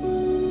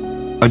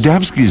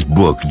 Adamski's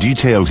book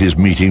detailed his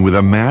meeting with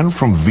a man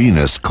from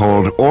Venus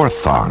called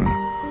Orthon.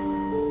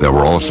 There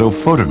were also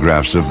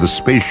photographs of the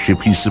spaceship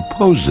he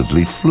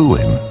supposedly flew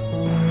in.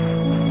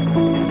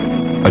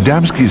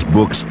 Adamski's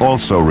books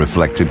also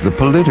reflected the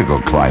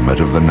political climate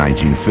of the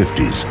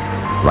 1950s,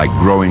 like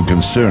growing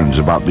concerns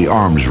about the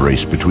arms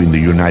race between the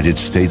United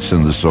States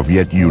and the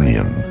Soviet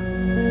Union.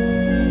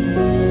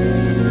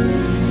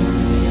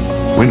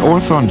 When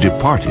Orthon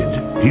departed,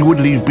 he would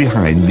leave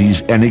behind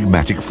these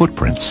enigmatic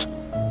footprints.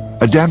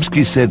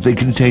 Adamski said they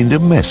contained a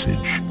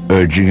message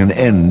urging an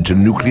end to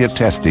nuclear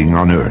testing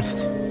on Earth.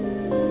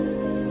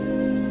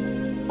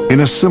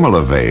 In a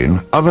similar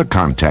vein, other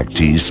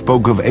contactees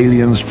spoke of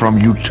aliens from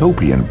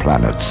utopian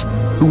planets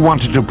who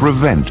wanted to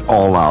prevent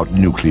all-out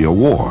nuclear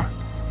war.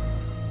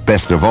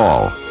 Best of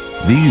all,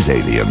 these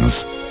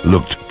aliens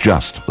looked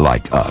just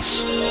like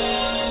us.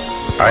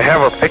 I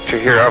have a picture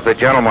here of the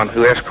gentleman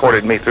who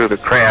escorted me through the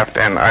craft,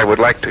 and I would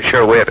like to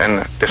show it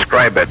and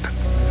describe it.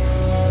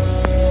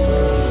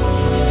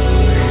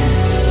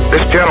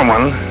 This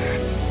gentleman,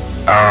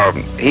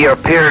 he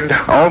appeared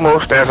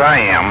almost as I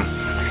am,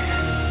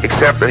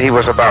 except that he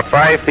was about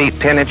 5 feet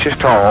 10 inches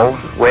tall,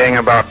 weighing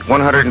about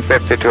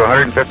 150 to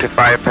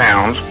 155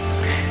 pounds,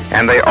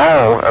 and they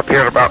all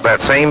appeared about that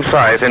same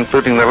size,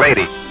 including the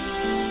lady.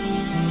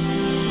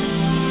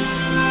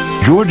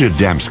 George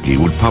Adamski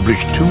would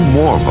publish 2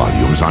 more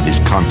volumes on his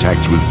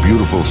contacts with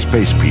beautiful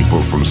space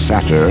people from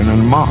Saturn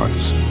and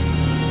Mars.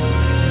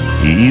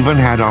 He even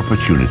had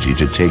opportunity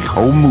to take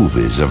home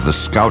movies of the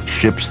scout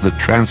ships that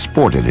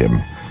transported him,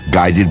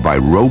 guided by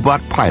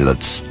robot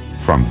pilots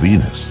from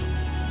Venus.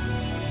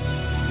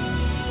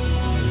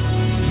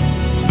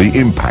 The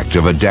impact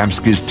of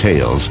Adamski's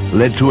tales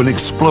led to an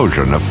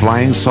explosion of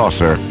flying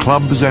saucer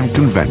clubs and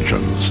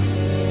conventions.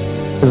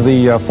 As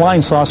the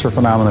flying saucer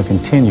phenomena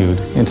continued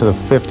into the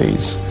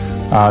 50s,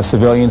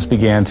 civilians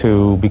began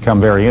to become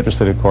very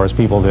interested, of course,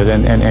 people did,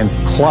 and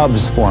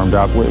clubs formed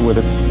up with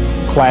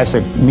a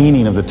classic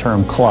meaning of the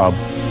term club,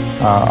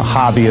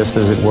 hobbyists,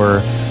 as it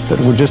were, that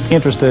were just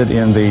interested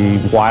in the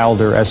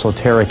wilder,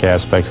 esoteric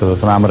aspects of the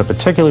phenomena,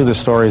 particularly the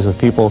stories of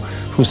people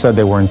who said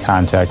they were in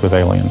contact with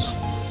aliens.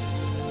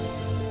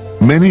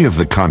 Many of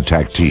the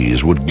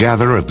contactees would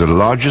gather at the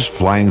largest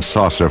flying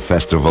saucer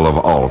festival of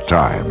all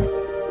time.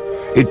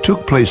 It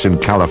took place in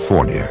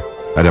California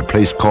at a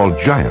place called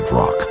Giant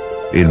Rock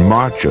in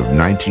March of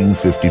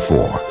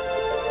 1954.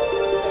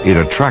 It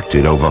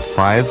attracted over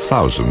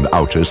 5,000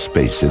 outer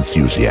space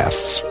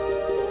enthusiasts.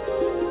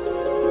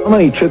 How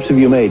many trips have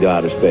you made to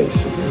outer space?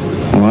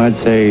 Well, I'd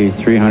say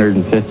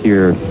 350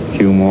 or a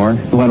few more.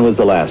 When was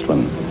the last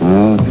one?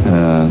 Well,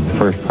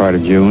 first part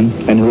of June.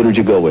 And who did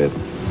you go with?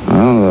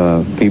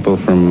 Well, people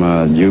from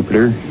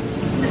Jupiter.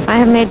 I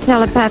have made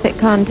telepathic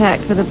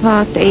contact for the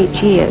past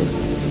 8 years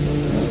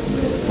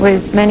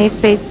with many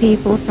space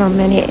people from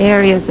many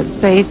areas of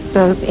space,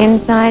 both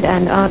inside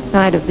and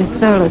outside of the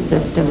solar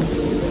system.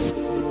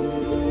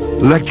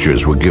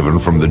 Lectures were given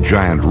from the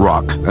Giant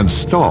Rock, and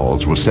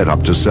stalls were set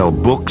up to sell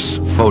books,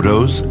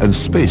 photos, and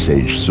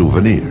space-age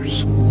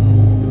souvenirs.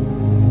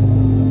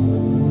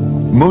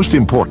 Most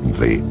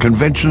importantly,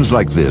 conventions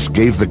like this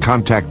gave the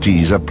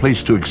contactees a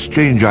place to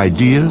exchange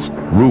ideas,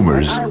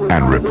 rumors,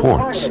 and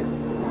reports.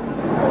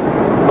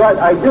 But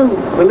I do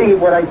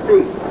believe what I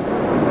see.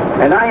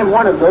 And I am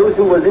one of those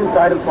who was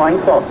inside a flying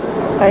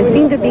saucer. I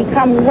seem to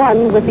become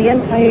one with the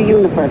entire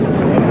universe.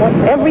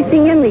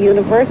 Everything in the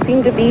universe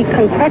seemed to be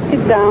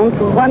contracted down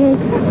to one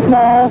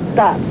small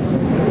dot.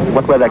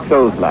 What were their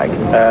clothes like?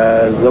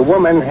 The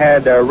woman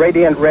had a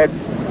radiant red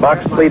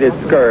box-pleated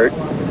skirt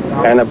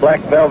and a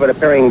black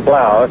velvet-appearing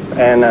blouse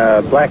and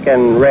a black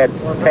and red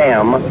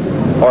tam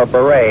or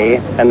beret,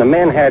 and the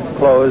men had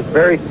clothes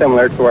very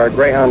similar to our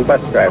Greyhound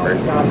bus drivers.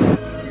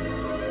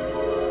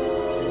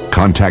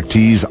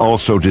 Contactees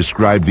also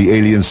described the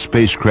alien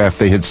spacecraft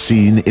they had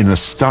seen in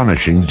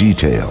astonishing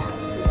detail.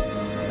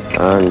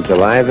 On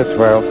July the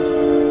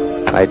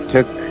 12th, I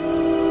took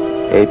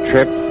a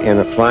trip in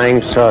a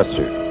flying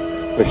saucer,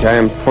 which I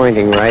am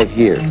pointing right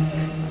here.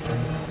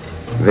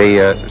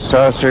 The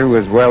saucer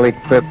was well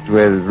equipped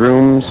with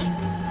rooms,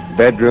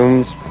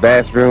 bedrooms,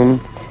 bathroom,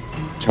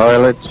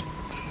 toilets,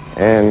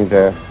 and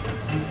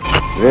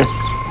this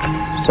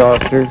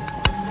saucer,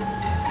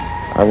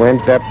 I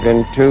went up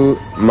into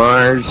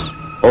Mars,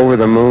 over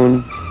the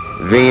moon,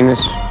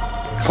 Venus,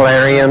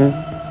 Clarion,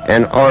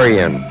 and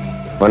Orion.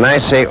 When I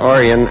say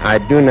Orion, I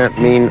do not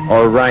mean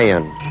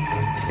Orion.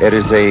 It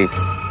is a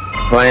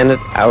planet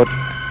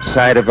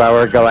outside of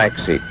our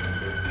galaxy.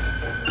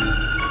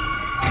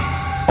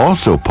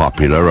 Also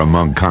popular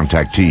among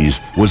contactees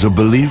was a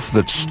belief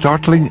that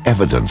startling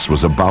evidence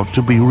was about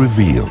to be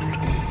revealed.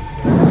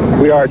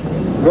 We are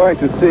going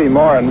to see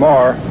more and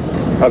more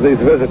of these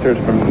visitors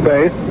from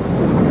space,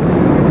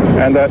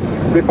 and that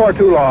before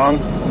too long,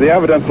 the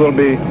evidence will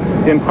be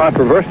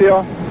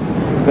incontrovertible,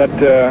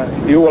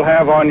 that you will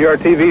have on your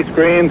TV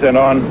screens and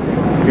on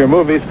your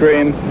movie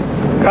screens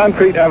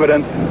concrete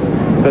evidence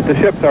that the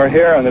ships are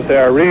here and that they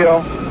are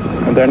real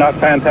and they're not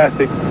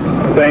fantastic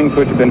things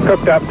which have been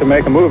cooked up to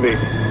make a movie.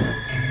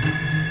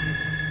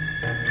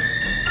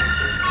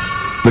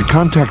 The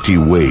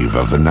contactee wave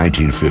of the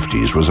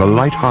 1950s was a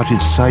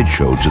light-hearted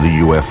sideshow to the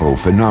UFO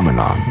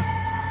phenomenon.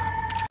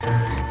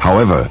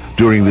 However,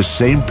 during this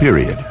same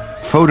period,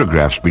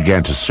 photographs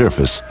began to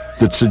surface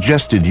that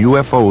suggested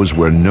UFOs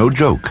were no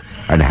joke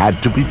and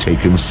had to be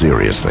taken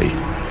seriously.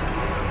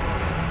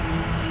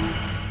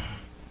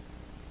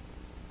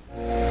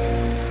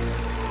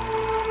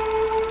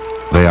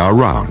 They are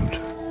round,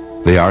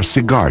 they are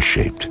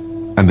cigar-shaped,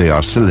 and they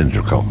are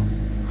cylindrical.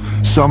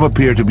 Some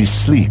appear to be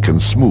sleek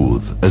and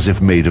smooth, as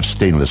if made of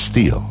stainless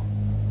steel,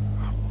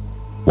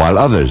 while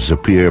others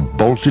appear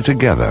bolted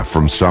together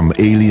from some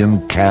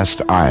alien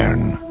cast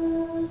iron.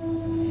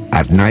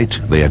 At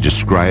night, they are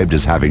described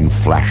as having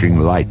flashing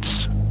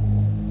lights.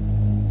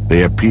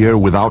 They appear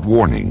without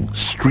warning,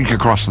 streak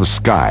across the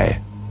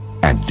sky,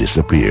 and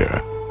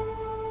disappear.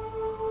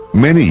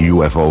 Many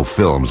UFO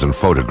films and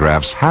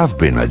photographs have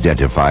been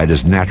identified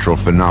as natural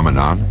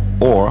phenomenon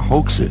or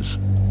hoaxes.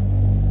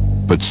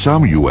 But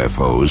some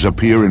UFOs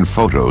appear in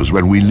photos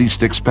when we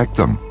least expect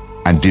them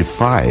and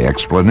defy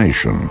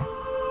explanation.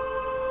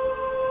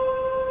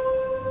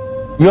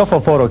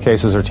 UFO photo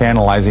cases are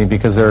tantalizing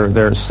because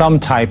they're some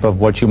type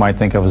of what you might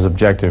think of as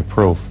objective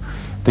proof.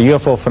 The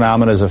UFO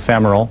phenomenon is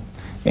ephemeral,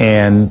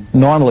 and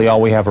normally all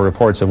we have are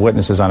reports of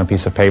witnesses on a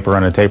piece of paper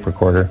on a tape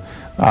recorder.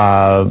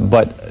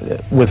 But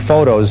with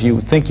photos, you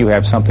think you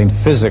have something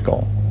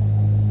physical.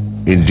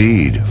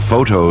 Indeed,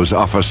 photos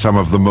offer some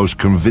of the most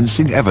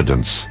convincing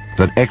evidence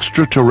that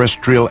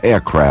extraterrestrial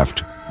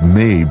aircraft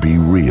may be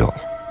real.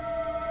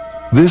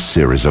 This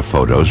series of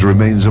photos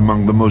remains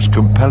among the most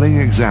compelling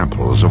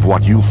examples of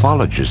what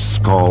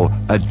ufologists call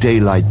a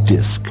daylight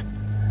disk.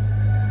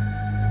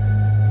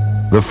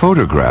 The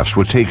photographs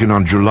were taken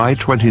on July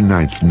 29,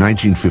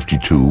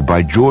 1952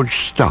 by George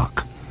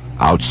Stock,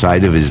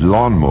 outside of his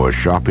lawnmower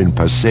shop in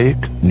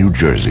Passaic, New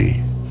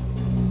Jersey.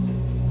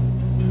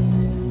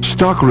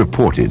 Stock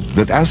reported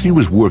that as he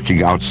was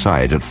working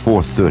outside at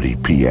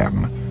 4:30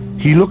 p.m.,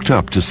 he looked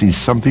up to see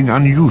something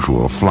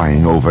unusual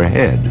flying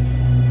overhead.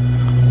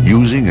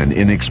 Using an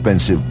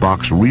inexpensive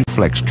box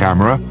reflex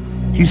camera,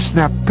 he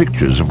snapped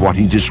pictures of what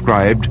he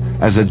described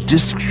as a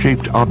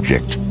disc-shaped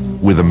object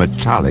with a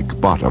metallic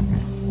bottom.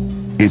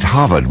 It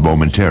hovered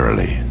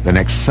momentarily, then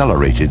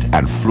accelerated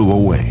and flew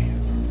away.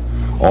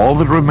 All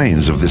that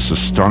remains of this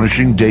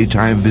astonishing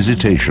daytime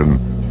visitation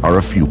are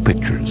a few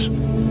pictures.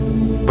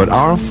 But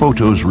are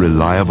photos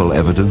reliable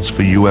evidence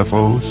for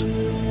UFOs?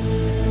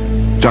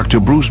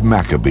 Dr. Bruce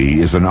Maccabee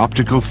is an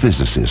optical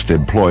physicist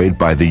employed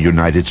by the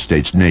United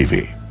States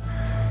Navy.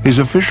 His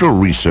official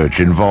research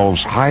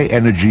involves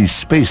high-energy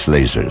space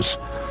lasers,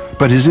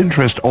 but his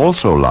interest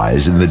also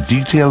lies in the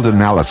detailed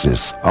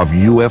analysis of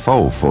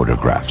UFO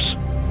photographs.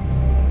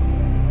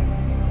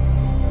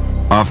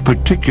 Of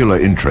particular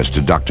interest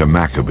to Dr.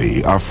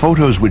 Maccabee are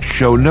photos which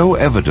show no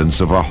evidence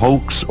of a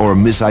hoax or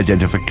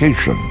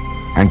misidentification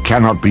and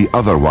cannot be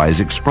otherwise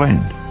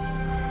explained.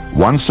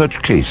 One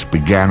such case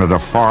began at a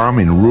farm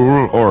in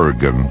rural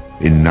Oregon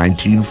in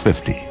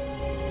 1950.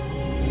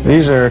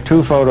 These are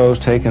two photos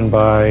taken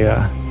by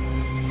a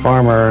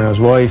farmer and his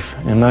wife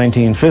in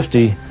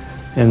 1950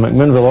 in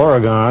McMinnville,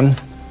 Oregon.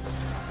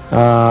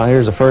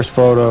 Here's the first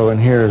photo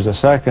and here's the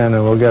second,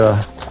 and we'll get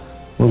a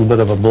little bit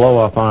of a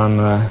blow-up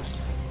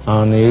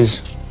on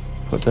these.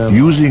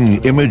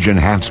 Using image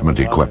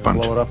enhancement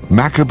equipment,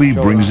 Maccabee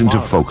brings into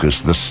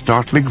focus the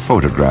startling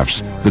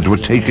photographs that were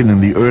taken in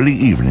the early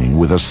evening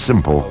with a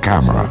simple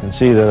camera. You can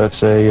see that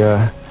it's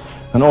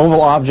an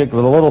oval object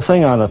with a little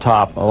thing on the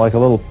top, like a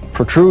little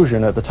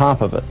protrusion at the top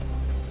of it.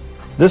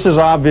 This is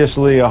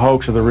obviously a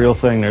hoax of the real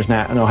thing. There's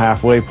no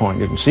halfway point.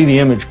 You can see the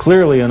image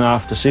clearly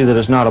enough to see that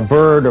it's not a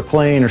bird or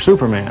plane or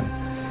Superman.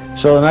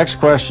 So the next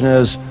question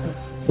is,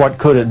 what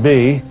could it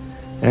be?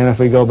 And if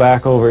we go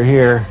back over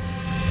here,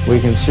 we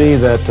can see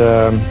that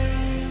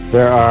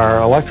there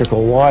are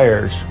electrical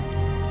wires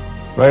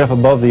right up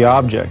above the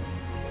object,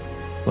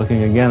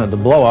 looking again at the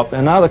blow-up.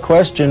 And now the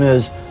question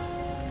is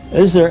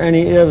there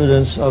any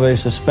evidence of a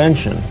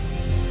suspension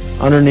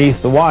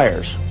underneath the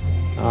wires?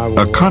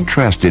 A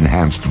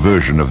contrast-enhanced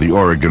version of the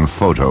Oregon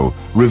photo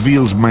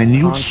reveals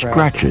minute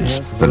scratches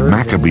that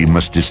Maccabee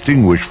must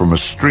distinguish from a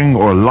string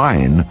or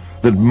line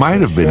that might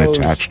have been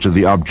attached to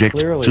the object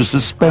to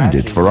suspend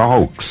it for a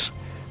hoax.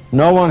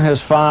 No one has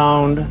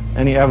found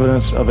any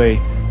evidence of a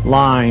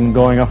line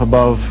going up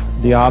above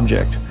the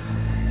object.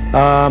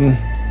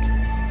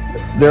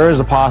 There is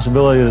a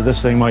possibility that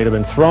this thing might have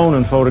been thrown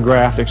and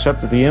photographed,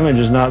 except that the image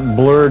is not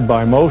blurred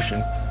by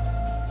motion.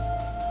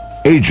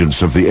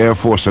 Agents of the Air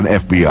Force and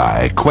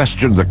FBI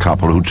questioned the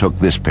couple who took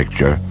this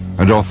picture,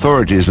 and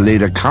authorities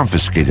later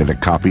confiscated a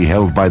copy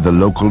held by the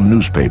local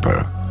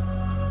newspaper.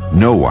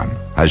 No one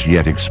has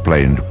yet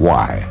explained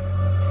why.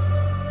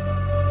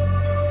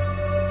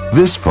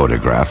 This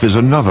photograph is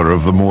another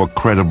of the more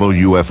credible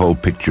UFO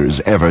pictures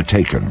ever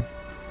taken.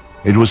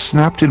 It was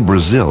snapped in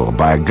Brazil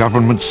by a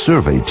government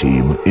survey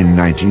team in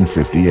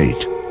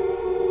 1958.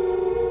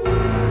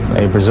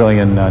 A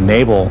Brazilian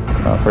naval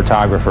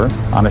photographer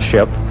on a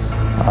ship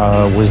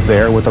was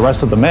there with the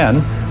rest of the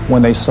men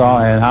when they saw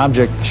an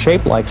object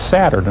shaped like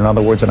Saturn, in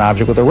other words, an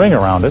object with a ring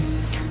around it,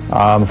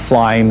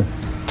 flying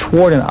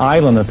toward an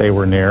island that they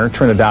were near,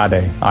 Trinidad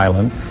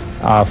Island,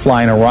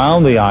 flying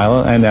around the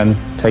island and then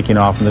taking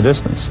off in the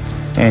distance.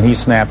 And he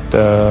snapped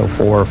 4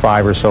 or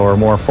 5 or so or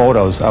more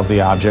photos of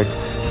the object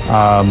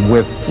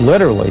with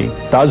literally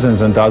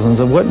dozens and dozens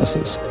of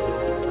witnesses.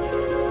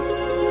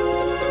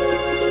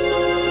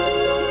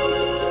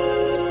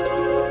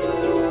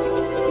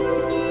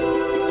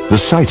 The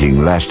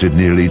sighting lasted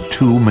nearly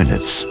 2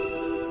 minutes.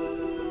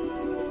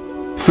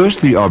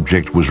 First, the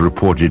object was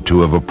reported to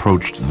have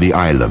approached the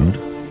island,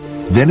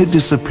 then it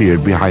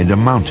disappeared behind a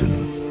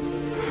mountain.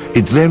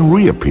 It then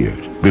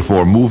reappeared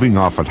before moving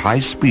off at high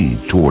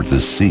speed toward the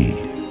sea.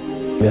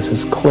 This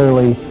is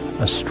clearly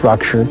a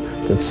structure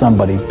that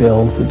somebody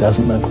built. It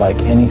doesn't look like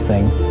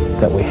anything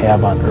that we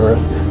have on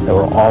Earth. There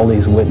were all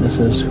these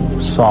witnesses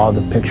who saw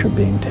the picture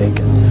being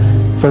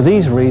taken. For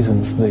these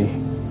reasons,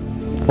 the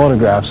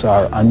photographs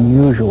are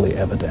unusually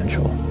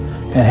evidential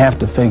and have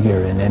to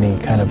figure in any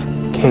kind of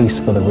case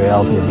for the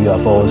reality of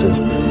UFOs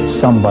as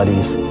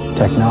somebody's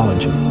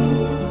technology.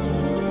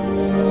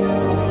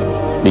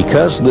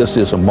 Because this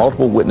is a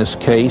multiple witness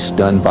case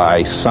done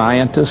by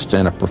scientists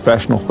and a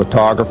professional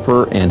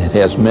photographer, and it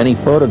has many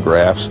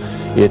photographs,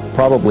 it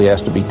probably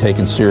has to be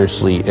taken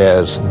seriously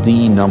as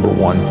the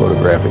 #1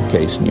 photographic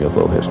case in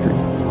UFO history.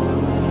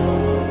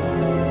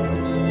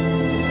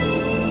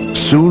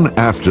 Soon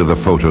after the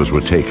photos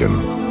were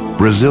taken,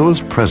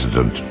 Brazil's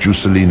president,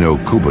 Juscelino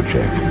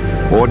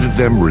Kubitschek, ordered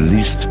them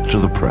released to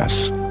the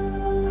press.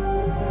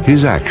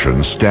 His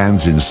action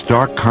stands in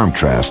stark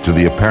contrast to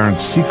the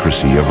apparent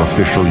secrecy of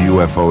official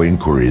UFO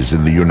inquiries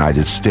in the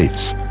United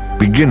States,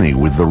 beginning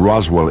with the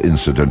Roswell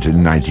incident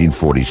in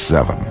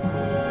 1947.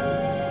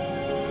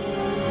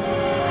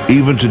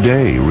 Even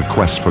today,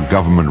 requests for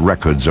government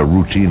records are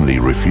routinely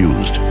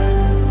refused.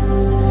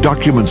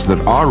 Documents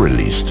that are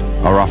released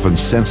are often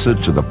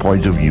censored to the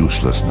point of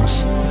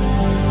uselessness.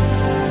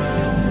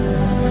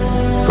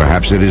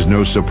 Perhaps it is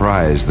no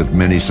surprise that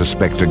many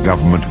suspect a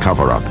government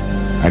cover-up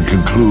and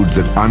conclude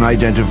that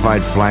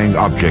unidentified flying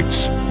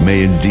objects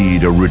may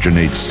indeed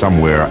originate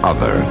somewhere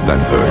other than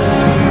Earth.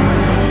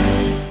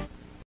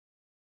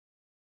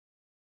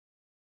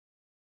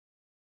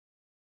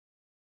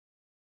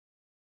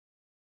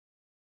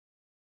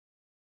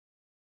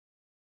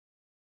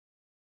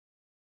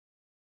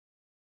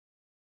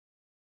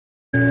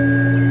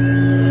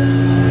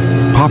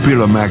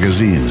 Popular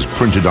magazines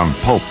printed on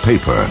pulp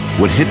paper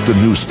would hit the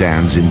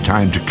newsstands in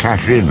time to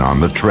cash in on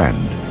the trend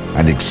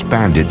and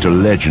expand it to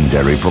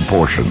legendary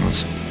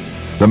proportions.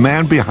 The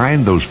man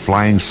behind those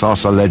flying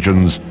saucer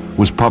legends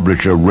was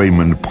publisher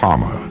Raymond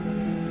Palmer.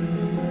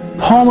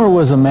 Palmer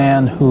was a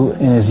man who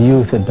in his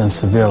youth had been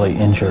severely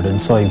injured, and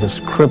so he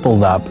was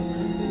crippled up,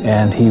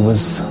 and he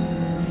was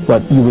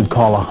what you would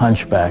call a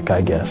hunchback,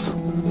 I guess.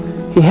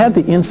 He had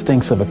the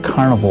instincts of a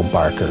carnival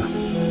barker.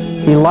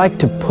 He liked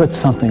to put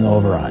something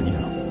over on you.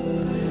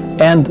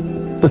 And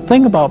the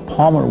thing about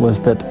Palmer was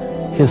that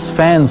his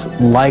fans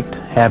liked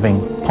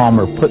having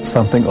Palmer put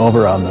something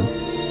over on them.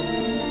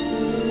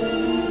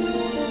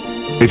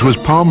 It was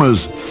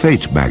Palmer's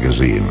Fate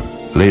magazine,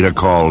 later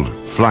called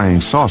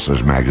Flying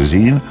Saucers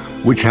magazine,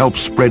 which helped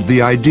spread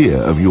the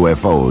idea of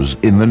UFOs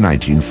in the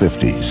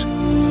 1950s.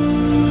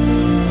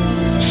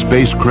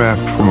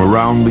 Spacecraft from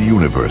around the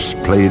universe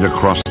played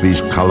across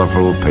these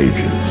colorful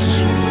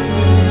pages.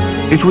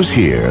 It was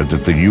here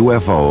that the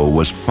UFO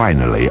was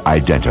finally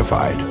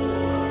identified.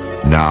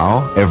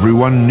 Now,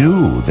 everyone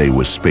knew they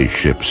were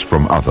spaceships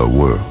from other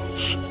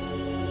worlds.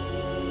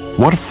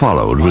 What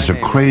followed was a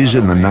craze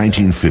in the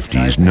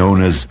 1950s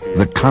known as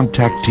the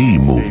contactee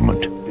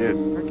movement.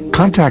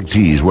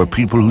 Contactees were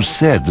people who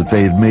said that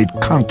they had made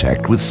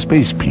contact with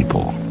space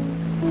people.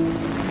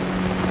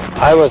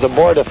 I was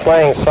aboard a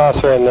flying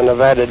saucer in the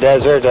Nevada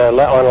desert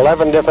on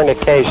 11 different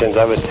occasions.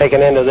 I was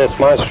taken into this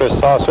monstrous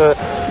saucer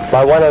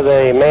by one of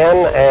the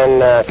men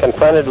and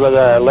confronted with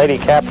a lady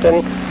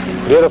captain.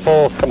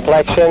 Beautiful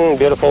complexion,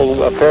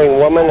 beautiful appearing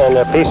woman, and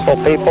peaceful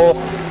people.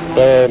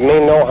 They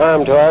mean no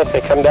harm to us.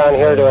 They come down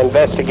here to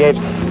investigate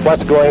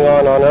what's going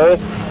on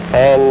Earth,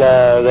 and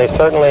they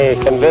certainly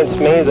convinced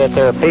me that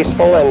they're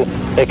peaceful, and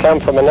they come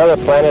from another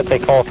planet they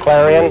call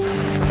Clarion.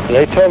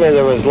 They told me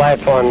there was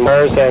life on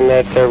Mars and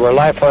that there were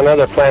life on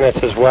other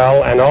planets as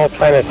well, and all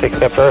planets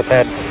except Earth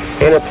had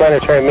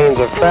interplanetary means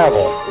of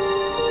travel.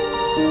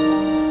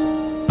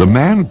 The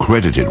man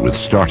credited with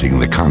starting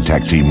the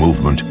contactee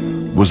movement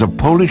was a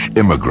Polish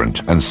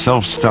immigrant and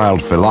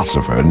self-styled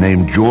philosopher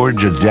named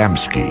George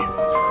Adamski.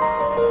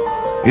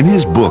 In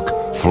his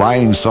book,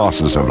 Flying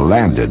Saucers Have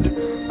Landed,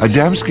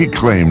 Adamski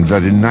claimed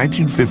that in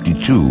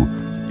 1952,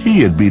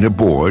 he had been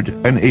aboard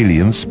an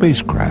alien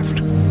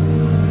spacecraft.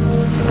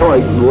 I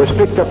was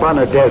picked up on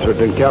a desert,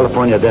 in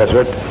California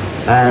desert,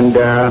 and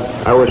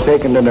I was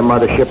taken to the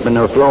mothership, and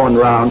they were flowing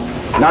around,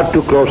 not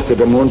too close to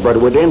the moon, but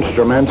with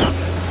instruments,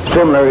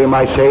 similar, you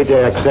might say,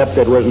 except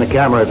it wasn't a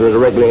camera, it was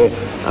regularly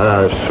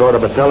sort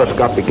of a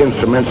telescopic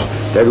instruments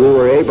that we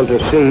were able to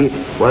see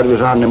what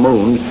was on the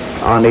moon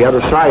on the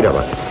other side of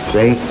it,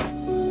 see?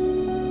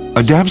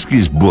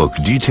 Adamski's book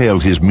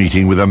detailed his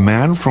meeting with a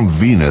man from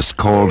Venus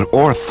called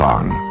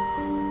Orthon.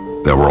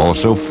 There were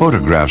also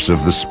photographs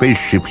of the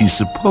spaceship he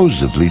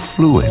supposedly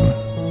flew in.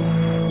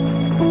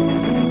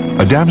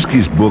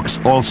 Adamski's books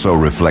also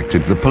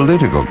reflected the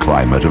political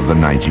climate of the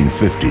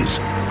 1950s,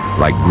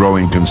 like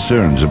growing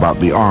concerns about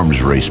the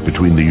arms race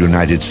between the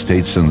United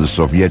States and the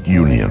Soviet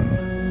Union.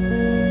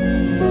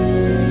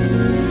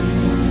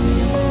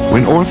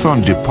 When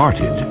Orthon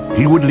departed,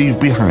 he would leave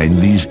behind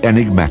these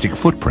enigmatic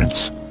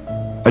footprints.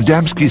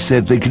 Adamski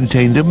said they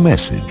contained a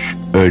message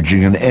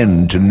urging an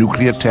end to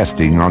nuclear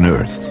testing on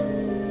Earth.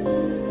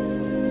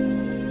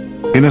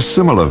 In a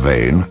similar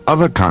vein,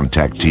 other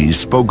contactees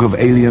spoke of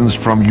aliens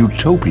from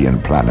utopian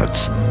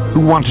planets who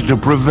wanted to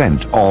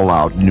prevent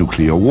all-out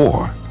nuclear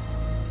war.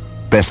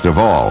 Best of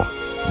all,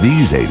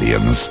 these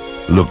aliens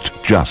looked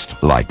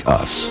just like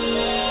us.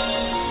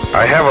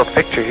 I have a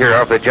picture here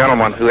of the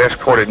gentleman who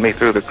escorted me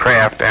through the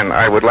craft, and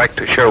I would like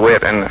to show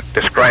it and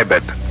describe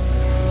it.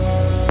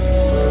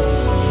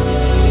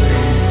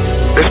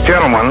 This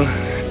gentleman,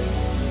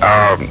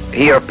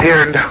 he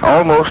appeared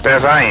almost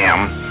as I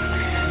am,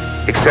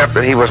 except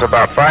that he was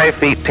about 5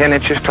 feet 10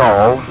 inches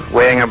tall,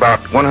 weighing about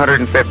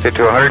 150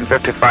 to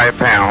 155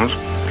 pounds,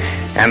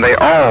 and they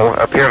all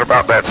appeared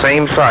about that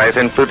same size,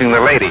 including the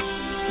lady.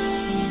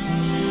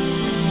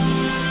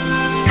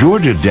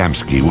 George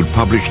Adamski would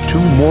publish 2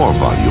 more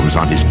volumes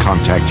on his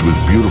contacts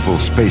with beautiful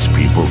space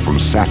people from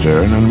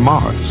Saturn and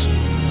Mars.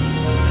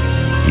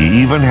 He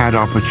even had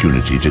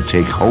opportunity to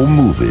take home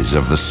movies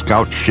of the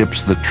scout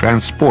ships that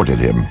transported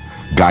him,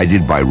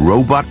 guided by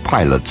robot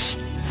pilots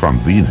from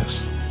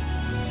Venus.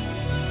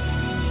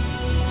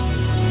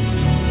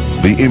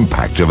 The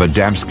impact of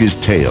Adamski's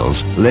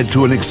tales led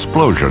to an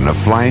explosion of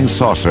flying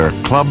saucer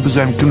clubs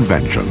and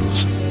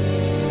conventions.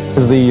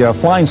 As the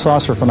flying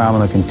saucer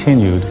phenomenon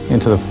continued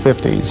into the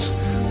 50s,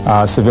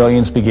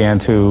 civilians began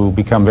to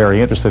become very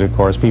interested, of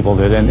course, people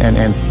did,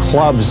 and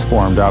clubs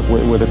formed up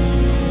with a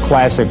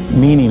classic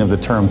meaning of the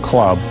term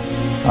club,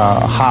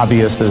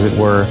 hobbyists, as it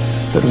were,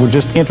 that were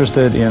just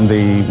interested in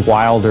the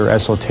wilder,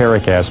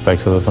 esoteric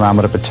aspects of the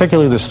phenomena,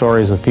 particularly the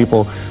stories of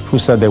people who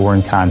said they were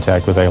in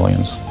contact with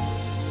aliens.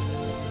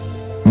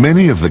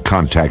 Many of the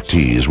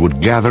contactees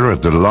would gather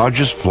at the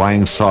largest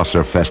flying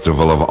saucer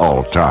festival of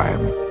all time.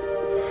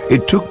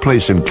 It took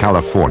place in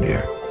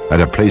California at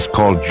a place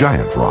called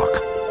Giant Rock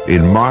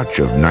in March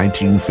of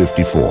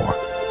 1954.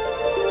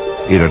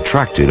 It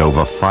attracted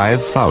over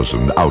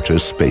 5,000 outer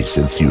space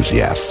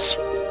enthusiasts.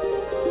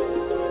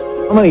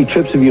 How many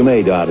trips have you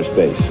made to outer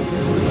space?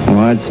 Well,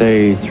 I'd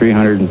say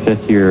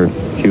 350 or a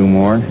few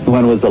more.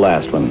 When was the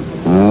last one?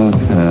 Well,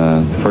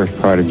 first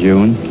part of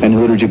June. And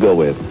who did you go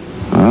with?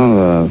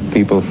 Well,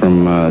 people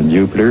from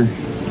Jupiter.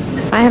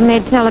 I have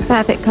made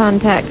telepathic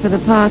contact for the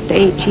past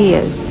 8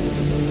 years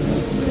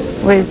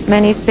with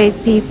many space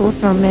people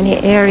from many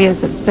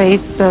areas of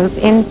space, both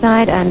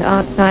inside and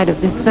outside of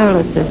the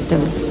solar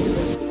system.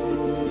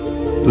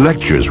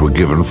 Lectures were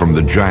given from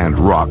the Giant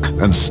Rock,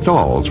 and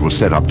stalls were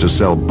set up to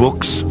sell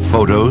books,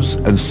 photos,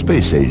 and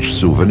space-age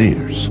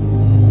souvenirs.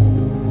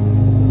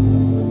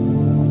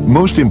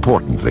 Most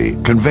importantly,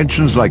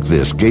 conventions like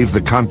this gave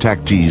the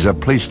contactees a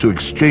place to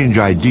exchange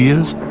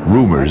ideas,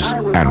 rumors,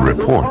 and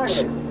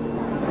reports.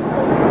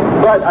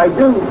 But I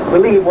do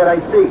believe what I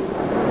see.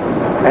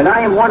 And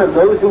I am one of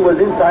those who was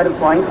inside a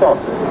flying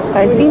saucer.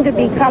 I seem to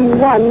become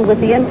one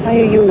with the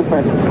entire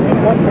universe.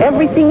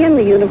 Everything in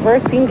the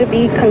universe seemed to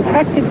be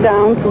contracted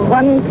down to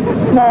one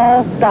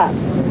small dot.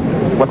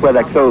 What were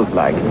their clothes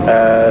like?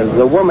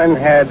 The woman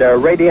had a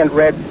radiant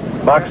red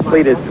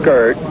box-pleated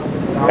skirt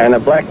and a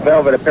black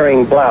velvet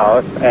appearing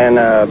blouse and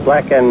a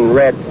black and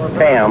red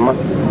tam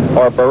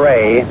or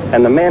beret,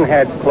 and the men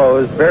had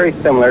clothes very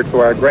similar to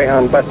our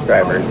Greyhound bus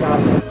drivers.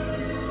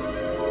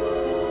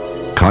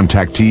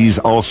 Contactees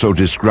also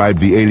described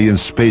the alien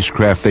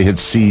spacecraft they had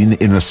seen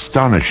in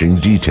astonishing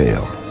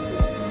detail.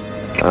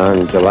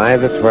 On July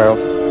the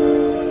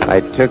 12th,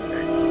 I took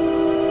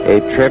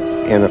a trip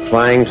in a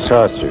flying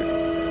saucer,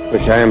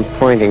 which I am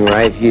pointing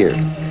right here.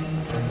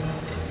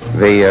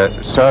 The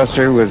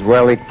saucer was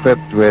well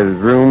equipped with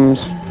rooms,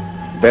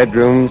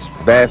 bedrooms,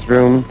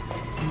 bathroom,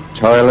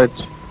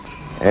 toilets,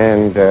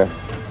 and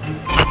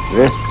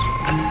this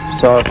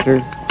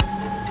saucer,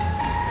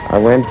 I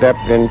went up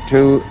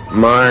into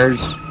Mars,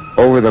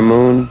 over the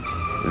moon,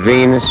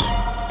 Venus,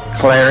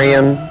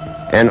 Clarion,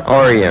 and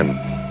Orion.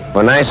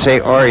 When I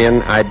say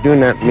Orion, I do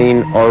not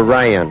mean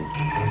Orion.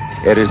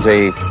 It is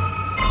a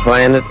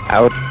planet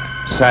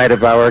outside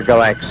of our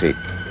galaxy.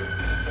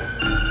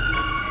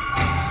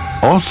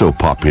 Also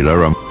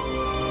popular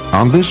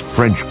on this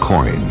French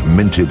coin,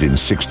 minted in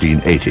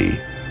 1680,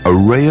 a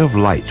ray of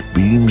light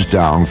beams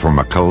down from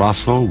a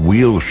colossal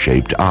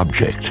wheel-shaped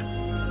object.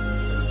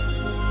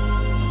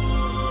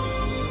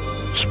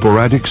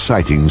 Sporadic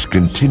sightings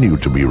continue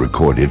to be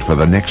recorded for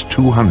the next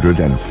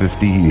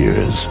 250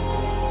 years.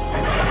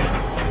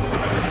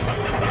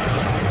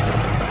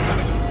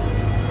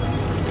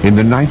 In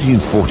the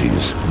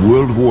 1940s,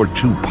 World War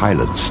II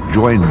pilots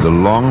joined the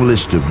long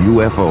list of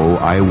UFO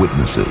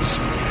eyewitnesses.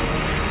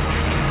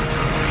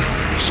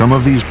 Some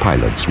of these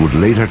pilots would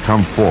later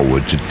come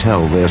forward to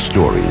tell their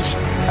stories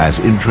as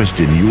interest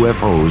in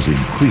UFOs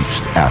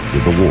increased after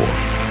the war.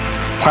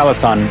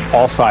 Pilots on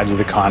all sides of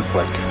the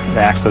conflict,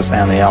 the Axis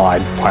and the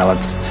Allied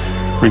pilots,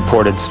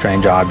 reported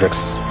strange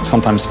objects,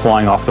 sometimes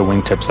flying off the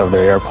wingtips of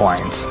their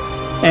airplanes,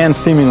 and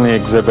seemingly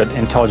exhibit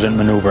intelligent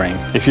maneuvering.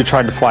 If you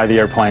tried to fly the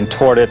airplane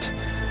toward it,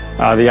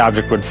 the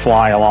object would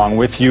fly along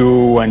with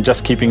you and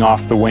just keeping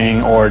off the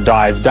wing, or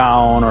dive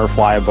down or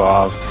fly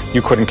above.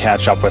 You couldn't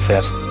catch up with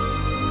it.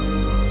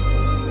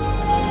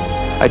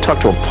 I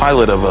talked to a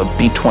pilot of a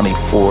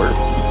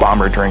B-24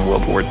 bomber during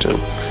World War II,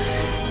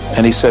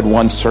 and he said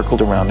one circled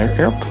around their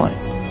airplane.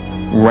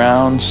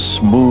 Round,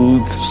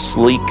 smooth,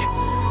 sleek.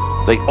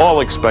 They all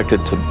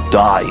expected to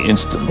die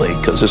instantly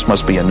because this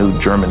must be a new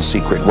German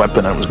secret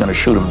weapon and it was going to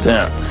shoot them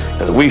down.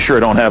 We sure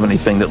don't have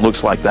anything that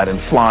looks like that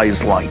and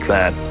flies like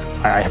that.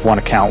 I have one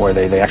account where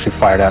they actually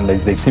fired at it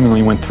and they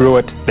seemingly went through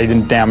it. They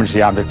didn't damage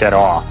the object at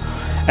all.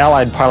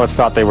 Allied pilots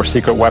thought they were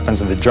secret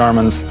weapons of the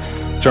Germans.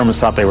 Germans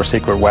thought they were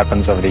secret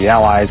weapons of the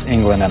Allies,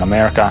 England and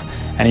America,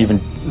 and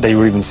they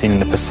were even seen in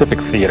the Pacific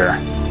theater.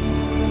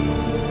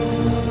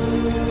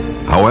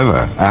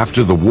 However,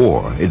 after the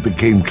war, it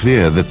became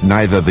clear that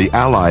neither the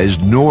Allies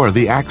nor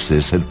the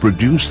Axis had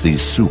produced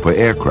these super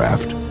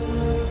aircraft.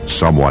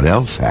 Someone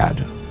else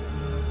had.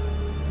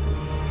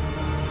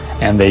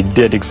 And they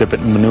did exhibit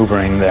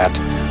maneuvering that,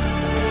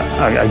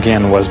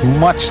 again, was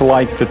much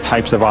like the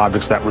types of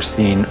objects that were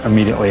seen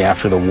immediately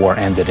after the war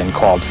ended and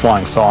called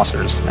flying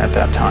saucers at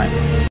that time.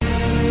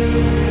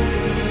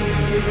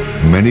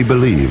 Many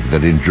believe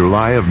that in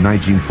July of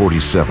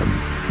 1947,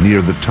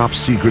 near the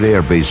top-secret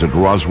airbase at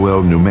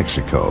Roswell, New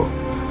Mexico,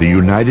 the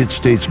United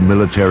States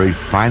military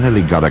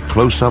finally got a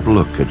close-up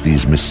look at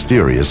these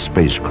mysterious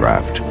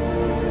spacecraft.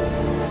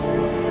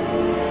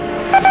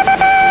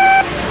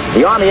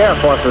 The Army Air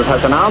Forces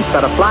has announced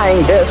that a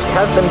flying disc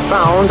has been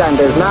found and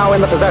is now in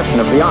the possession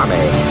of the Army.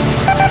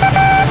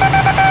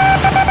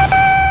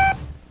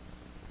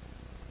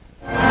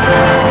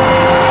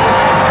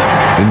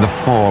 In the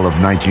fall of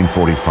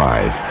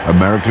 1945,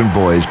 American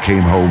boys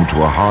came home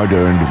to a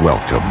hard-earned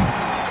welcome.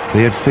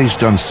 They had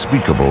faced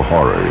unspeakable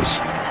horrors.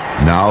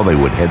 Now they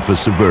would head for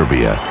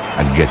suburbia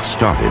and get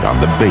started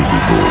on the baby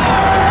boom.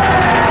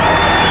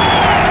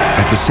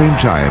 At the same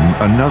time,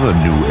 another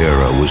new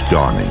era was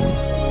dawning.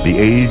 The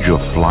age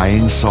of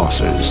flying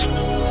saucers.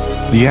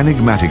 The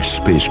enigmatic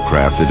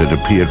spacecraft that had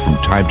appeared from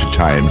time to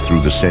time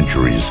through the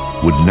centuries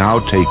would now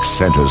take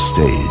center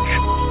stage.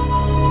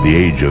 The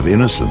age of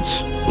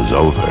innocence was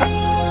over.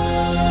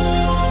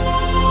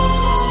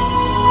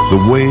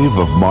 The wave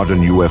of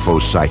modern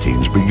UFO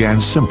sightings began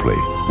simply,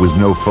 with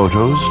no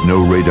photos,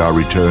 no radar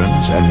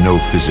returns, and no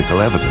physical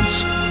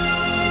evidence.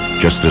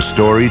 Just a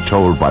story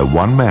told by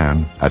one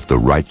man at the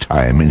right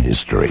time in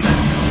history.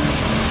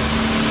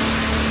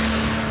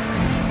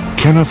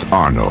 Kenneth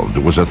Arnold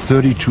was a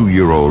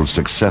 32-year-old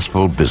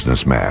successful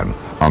businessman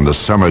on the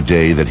summer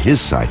day that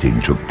his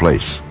sighting took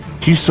place.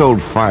 He sold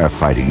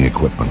firefighting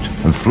equipment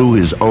and flew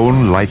his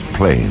own light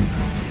plane.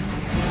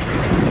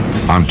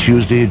 On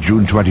Tuesday,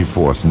 June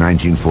 24th,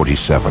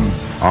 1947,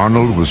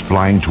 Arnold was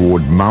flying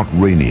toward Mount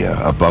Rainier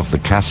above the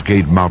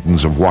Cascade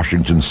Mountains of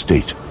Washington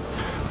State.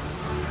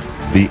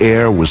 The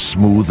air was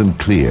smooth and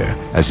clear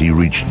as he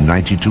reached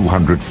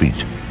 9,200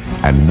 feet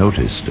and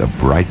noticed a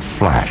bright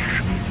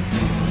flash.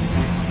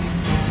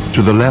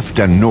 To the left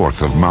and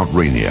north of Mount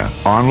Rainier,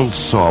 Arnold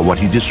saw what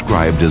he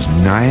described as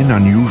 9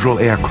 unusual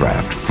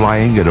aircraft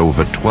flying at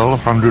over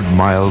 1,200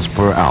 miles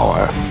per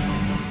hour.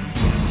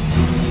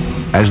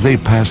 As they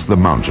passed the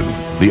mountain,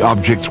 the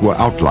objects were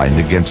outlined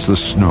against the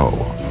snow.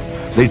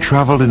 They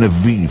traveled in a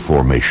V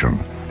formation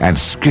and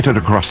skittered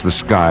across the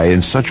sky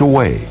in such a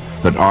way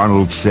that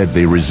Arnold said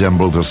they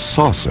resembled a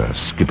saucer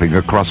skipping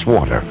across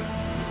water.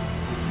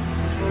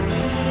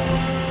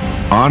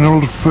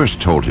 Arnold first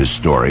told his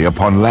story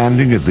upon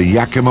landing at the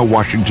Yakima,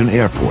 Washington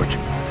airport.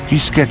 He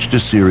sketched a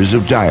series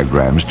of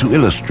diagrams to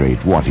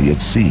illustrate what he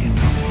had seen.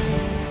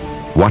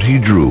 What he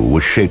drew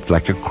was shaped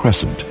like a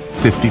crescent,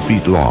 50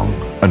 feet long,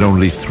 and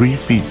only 3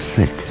 feet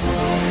thick.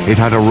 It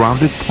had a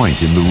rounded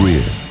point in the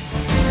rear.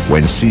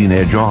 When seen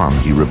edge-on,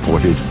 he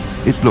reported,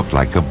 it looked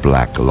like a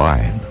black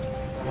line.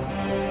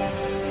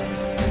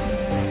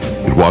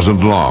 It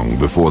wasn't long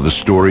before the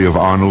story of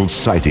Arnold's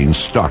sighting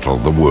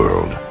startled the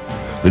world.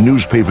 The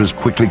newspapers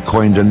quickly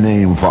coined a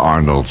name for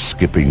Arnold's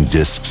skipping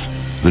discs.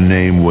 The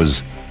name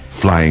was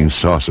flying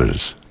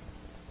saucers.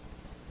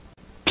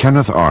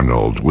 Kenneth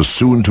Arnold was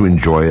soon to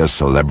enjoy a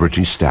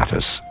celebrity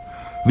status.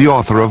 The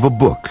author of a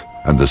book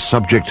and the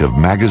subject of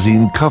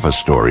magazine cover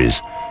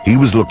stories, he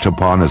was looked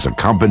upon as a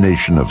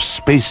combination of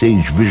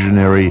space-age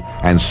visionary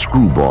and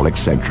screwball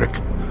eccentric.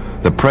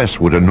 The press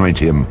would anoint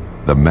him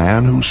the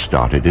man who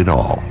started it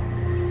all.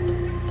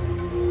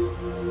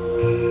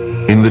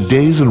 In the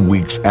days and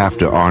weeks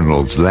after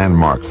Arnold's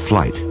landmark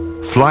flight,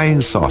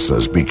 flying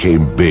saucers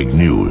became big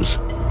news.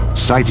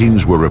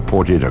 Sightings were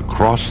reported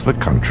across the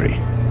country.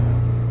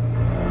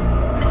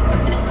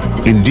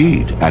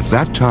 Indeed, at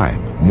that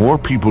time, more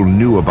people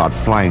knew about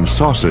flying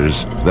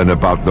saucers than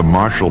about the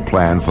Marshall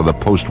Plan for the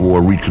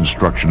post-war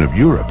reconstruction of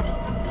Europe.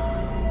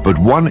 But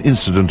one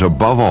incident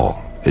above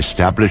all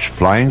established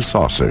flying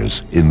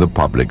saucers in the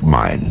public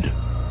mind.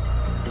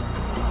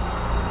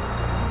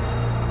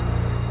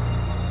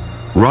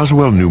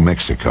 Roswell, New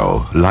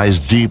Mexico lies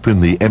deep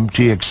in the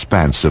empty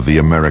expanse of the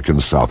American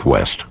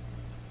Southwest.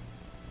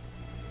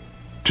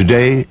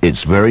 Today,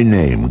 its very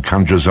name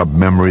conjures up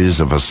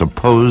memories of a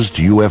supposed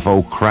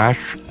UFO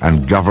crash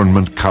and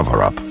government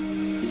cover-up.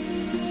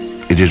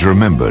 It is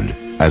remembered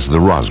as the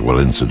Roswell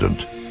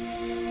incident.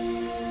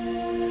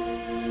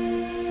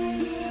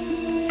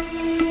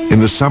 In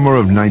the summer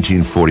of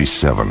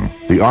 1947,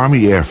 the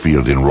Army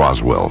airfield in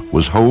Roswell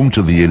was home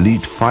to the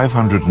elite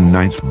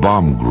 509th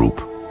Bomb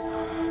Group.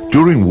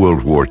 During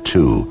World War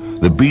II,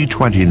 the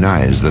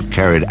B-29s that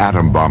carried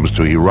atom bombs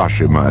to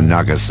Hiroshima and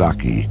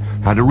Nagasaki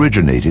had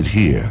originated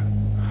here.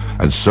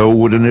 And so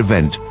would an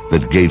event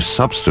that gave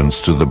substance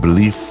to the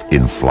belief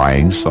in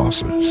flying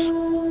saucers.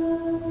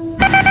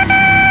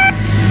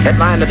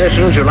 Headline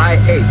edition, July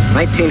 8,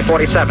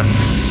 1947.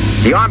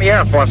 The Army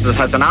Air Forces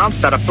has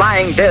announced that a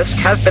flying disc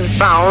has been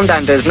found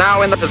and is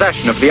now in the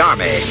possession of the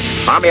Army.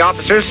 Army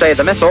officers say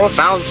the missile,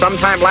 found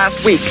sometime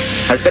last week,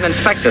 has been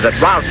inspected at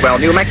Roswell,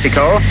 New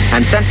Mexico,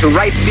 and sent to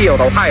Wright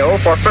Field, Ohio,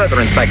 for further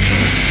inspection.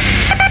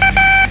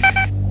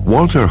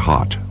 Walter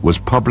Hott was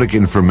Public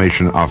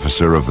Information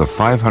Officer of the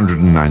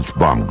 509th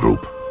Bomb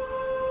Group.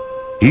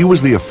 He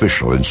was the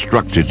official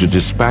instructed to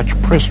dispatch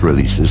press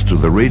releases to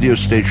the radio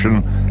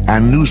station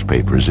and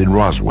newspapers in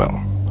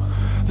Roswell.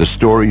 The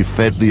story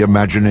fed the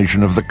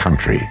imagination of the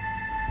country,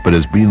 but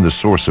has been the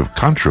source of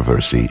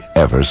controversy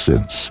ever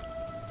since.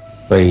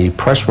 A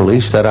press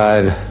release that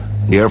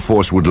The Air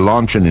Force would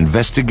launch an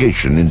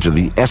investigation into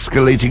the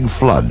escalating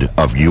flood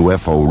of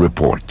UFO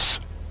reports.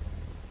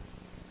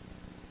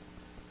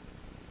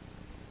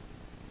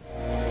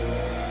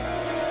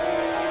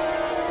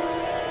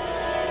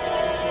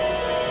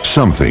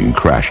 Something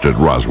crashed at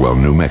Roswell,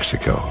 New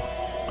Mexico.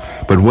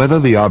 But whether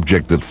the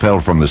object that fell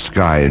from the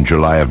sky in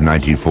July of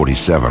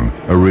 1947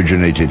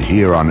 originated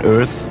here on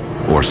Earth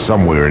or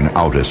somewhere in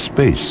outer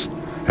space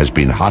has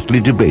been hotly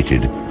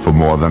debated for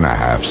more than a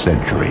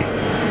half-century.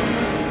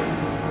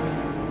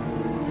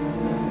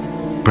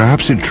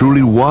 Perhaps it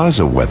truly was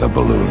a weather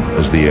balloon,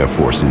 as the Air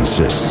Force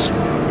insists.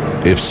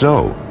 If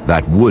so,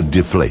 that would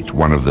deflate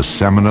one of the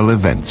seminal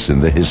events in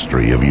the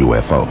history of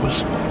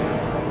UFOs.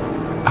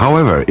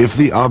 However, if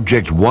the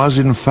object was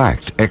in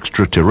fact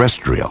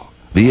extraterrestrial,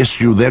 the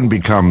issue then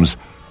becomes,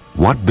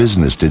 what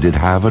business did it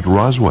have at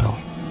Roswell?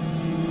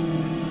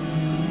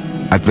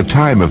 At the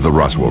time of the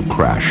Roswell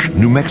crash,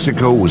 New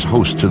Mexico was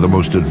host to the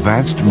most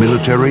advanced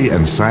military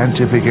and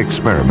scientific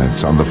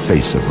experiments on the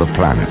face of the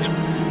planet.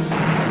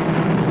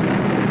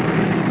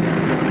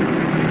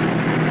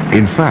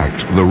 In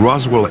fact, the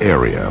Roswell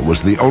area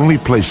was the only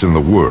place in the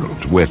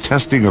world where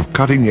testing of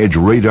cutting-edge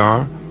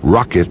radar,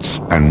 rockets,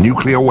 and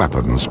nuclear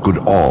weapons could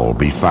all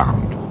be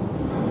found.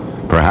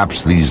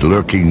 Perhaps these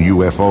lurking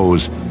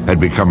UFOs had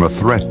become a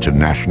threat to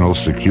national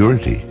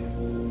security.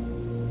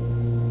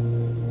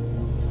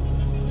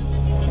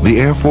 The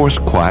Air Force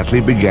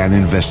quietly began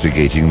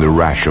investigating the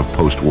rash of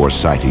post-war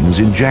sightings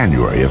in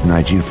January of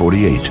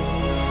 1948.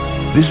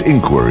 This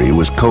inquiry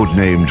was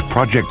codenamed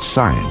Project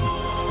Sign,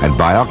 and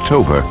by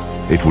October,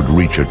 it would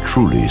reach a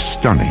truly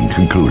stunning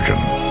conclusion.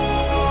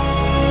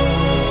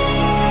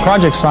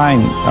 Project Sign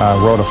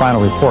wrote a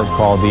final report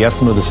called The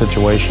Estimate of the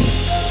Situation,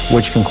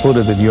 which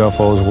concluded that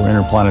UFOs were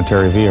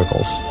interplanetary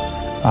vehicles.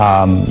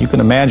 You can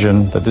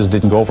imagine that this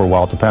didn't go over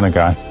well at the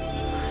Pentagon.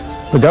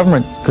 The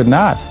government could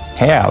not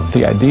have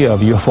the idea of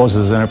UFOs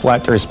as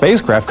interplanetary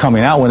spacecraft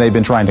coming out when they'd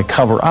been trying to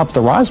cover up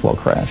the Roswell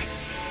crash.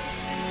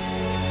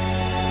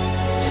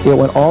 It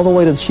went all the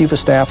way to the Chief of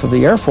Staff of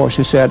the Air Force,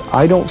 who said,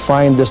 I don't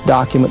find this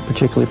document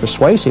particularly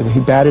persuasive. He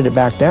batted it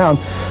back down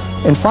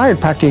and fired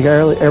practically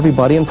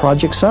everybody in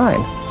Project Sign.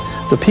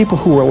 The people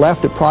who were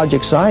left at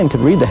Project Sign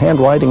could read the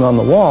handwriting on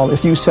the wall.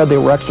 If you said they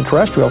were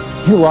extraterrestrial,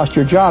 you lost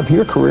your job.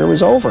 Your career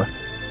was over.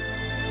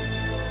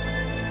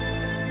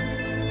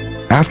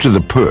 After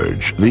the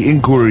purge, the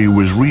inquiry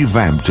was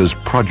revamped as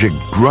Project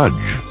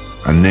Grudge,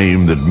 a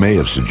name that may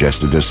have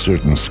suggested a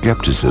certain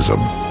skepticism.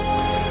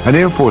 An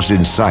Air Force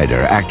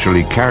insider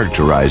actually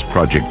characterized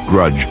Project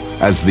Grudge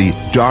as the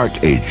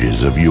dark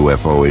ages of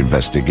UFO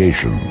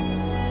investigation.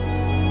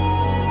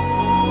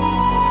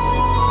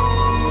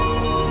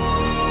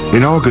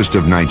 In August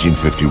of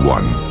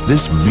 1951,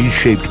 this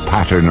V-shaped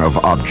pattern of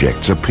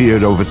objects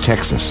appeared over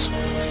Texas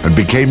and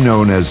became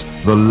known as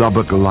the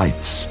Lubbock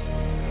Lights.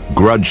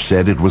 Grudge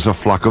said it was a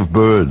flock of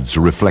birds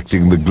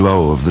reflecting the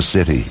glow of the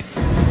city.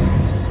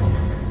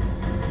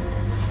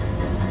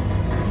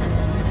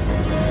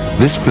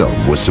 This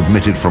film was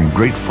submitted from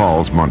Great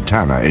Falls,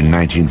 Montana in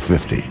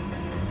 1950.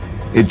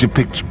 It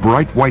depicts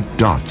bright white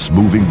dots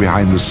moving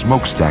behind the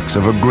smokestacks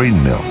of a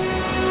grain mill.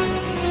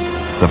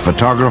 The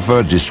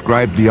photographer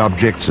described the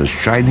objects as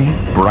shiny,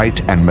 bright,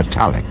 and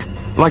metallic,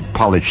 like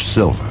polished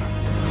silver.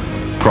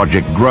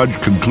 Project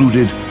Grudge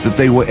concluded that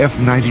they were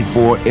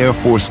F-94 Air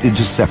Force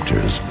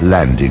interceptors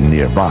landing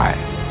nearby.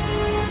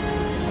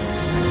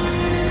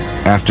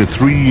 After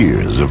 3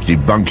 years of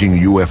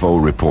debunking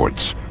UFO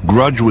reports,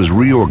 Grudge was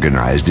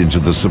reorganized into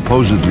the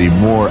supposedly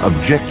more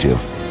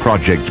objective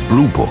Project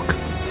Blue Book.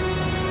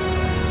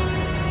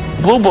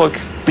 Blue Book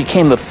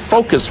became the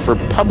focus for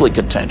public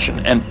attention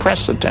and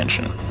press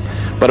attention.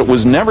 But it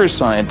was never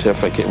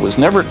scientific, it was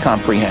never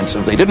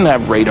comprehensive. They didn't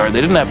have radar,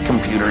 they didn't have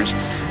computers,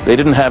 they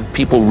didn't have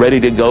people ready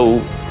to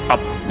go up,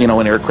 in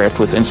aircraft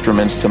with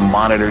instruments to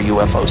monitor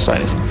UFO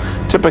sightings.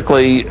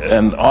 Typically,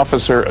 an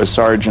officer, a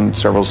sergeant,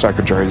 several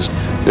secretaries,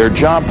 their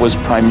job was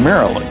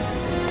primarily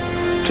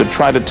to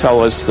try to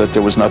tell us that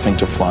there was nothing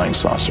to flying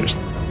saucers.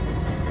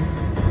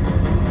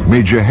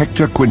 Major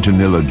Hector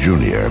Quintanilla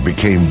Jr.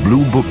 became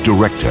Blue Book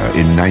director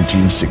in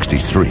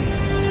 1963.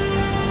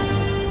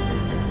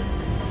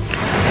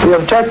 The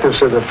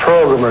objectives of the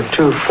program are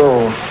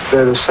twofold.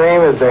 They're the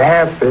same as they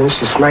have been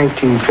since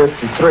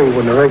 1953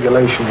 when the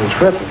regulation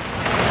was written.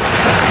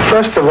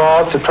 First of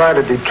all, to try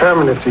to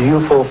determine if the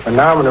UFO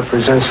phenomena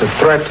presents a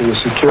threat to the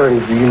security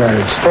of the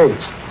United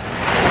States.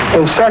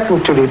 And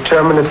second, to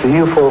determine if the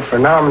UFO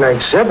phenomena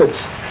exhibits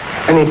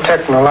any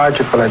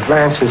technological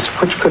advances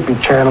which could be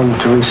channeled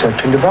into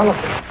research and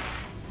development.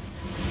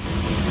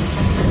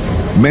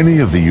 Many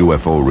of the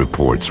UFO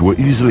reports were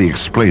easily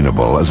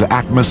explainable as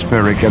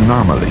atmospheric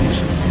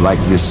anomalies, like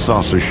this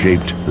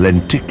saucer-shaped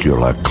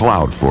lenticular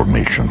cloud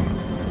formation.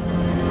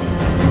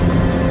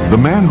 The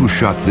man who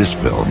shot this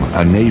film,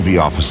 a Navy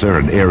officer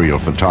and aerial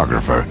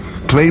photographer,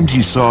 claimed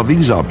he saw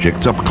these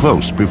objects up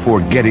close before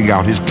getting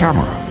out his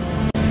camera.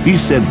 He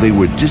said they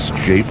were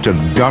disc-shaped and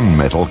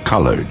gunmetal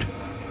colored.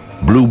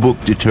 Blue Book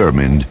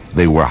determined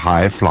they were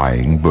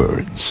high-flying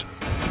birds.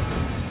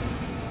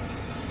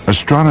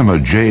 Astronomer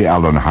J.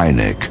 Allen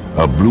Hynek,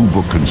 a Blue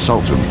Book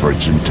consultant for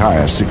its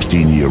entire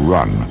 16-year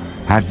run,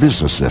 had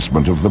this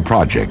assessment of the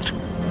project.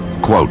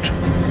 Quote,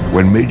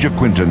 "When Major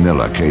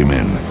Quintanilla came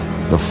in,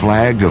 the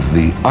flag of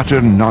the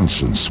utter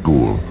nonsense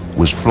school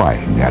was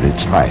flying at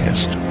its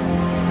highest."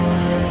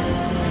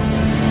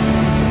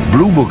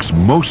 Blue Book's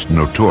most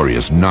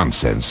notorious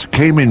nonsense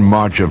came in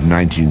March of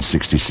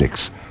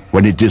 1966,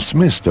 when it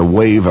dismissed a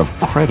wave of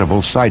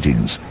credible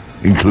sightings,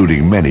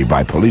 including many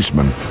by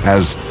policemen,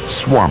 as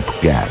swamp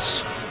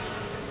gas.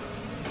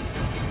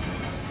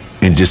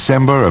 In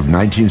December of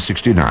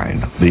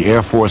 1969, the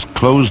Air Force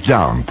closed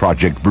down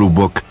Project Blue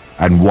Book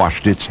and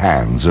washed its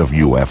hands of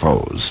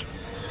UFOs.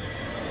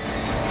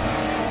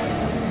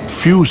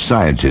 Few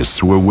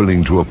scientists were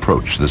willing to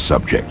approach the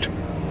subject.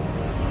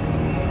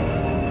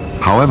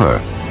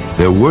 However,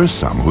 there were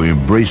some who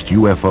embraced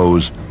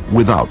UFOs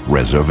without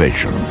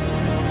reservation.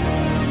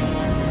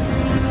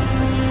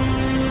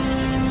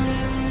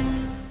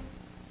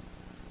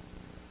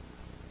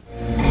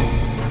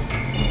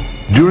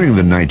 During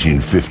the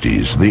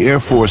 1950s, the Air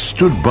Force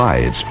stood by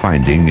its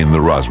finding in the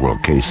Roswell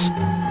case.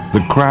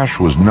 The crash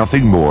was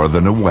nothing more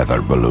than a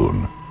weather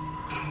balloon.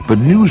 But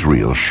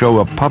newsreels show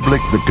a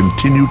public that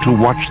continued to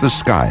watch the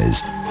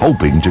skies,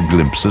 hoping to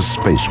glimpse a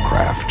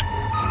spacecraft.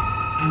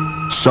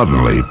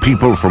 Suddenly,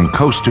 people from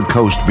coast to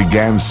coast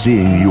began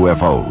seeing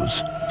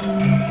UFOs.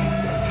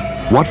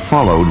 What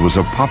followed was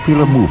a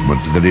popular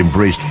movement that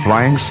embraced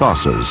flying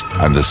saucers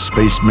and the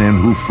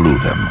spacemen who flew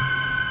them.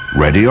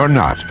 Ready or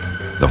not,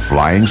 the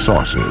flying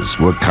saucers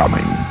were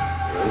coming.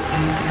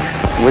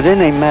 Within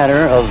a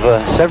matter of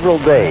several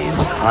days,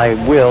 I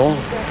will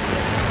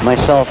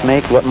myself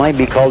make what might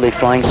be called a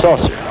flying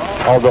saucer,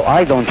 although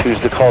I don't choose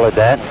to call it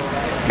that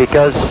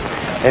because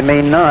it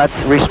may not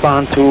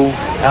respond to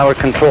our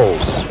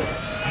controls.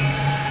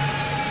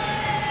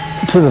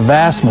 To the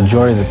vast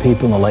majority of the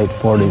people in the late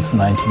 40s and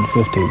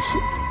 1950s,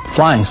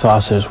 flying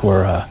saucers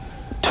were a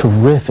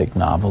terrific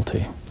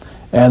novelty.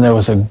 And there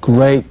was a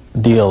great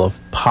deal of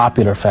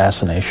popular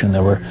fascination.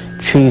 There were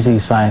cheesy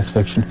science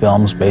fiction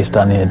films based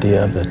on the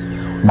idea that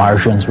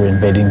Martians were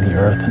invading the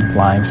Earth in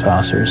flying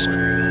saucers.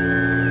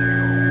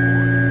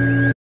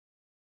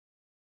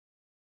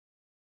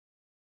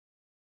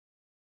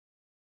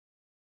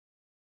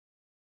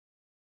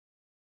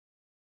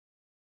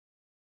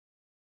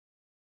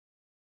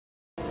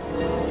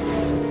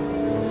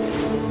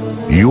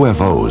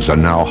 UFOs are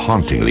now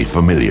hauntingly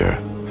familiar.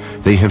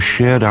 They have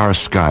shared our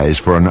skies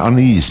for an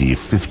uneasy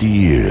 50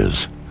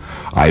 years.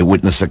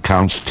 Eyewitness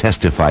accounts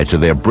testify to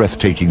their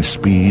breathtaking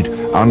speed,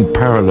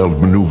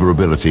 unparalleled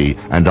maneuverability,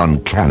 and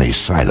uncanny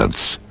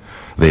silence.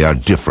 They are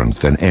different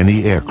than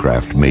any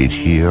aircraft made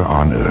here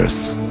on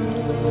Earth.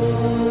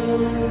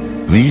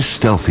 These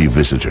stealthy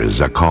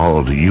visitors are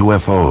called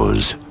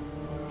UFOs,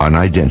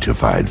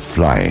 unidentified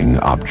flying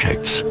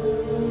objects.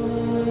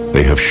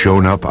 They have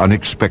shown up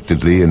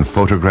unexpectedly in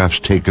photographs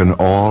taken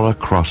all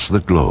across the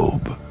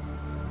globe.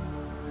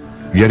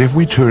 Yet if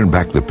we turn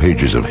back the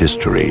pages of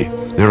history,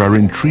 there are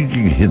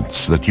intriguing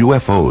hints that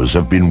UFOs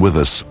have been with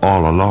us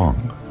all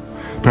along.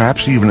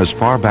 Perhaps even as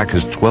far back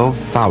as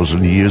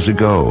 12,000 years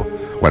ago,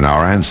 when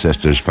our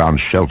ancestors found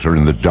shelter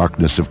in the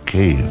darkness of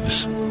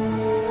caves.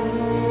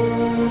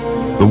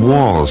 The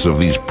walls of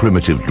these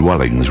primitive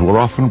dwellings were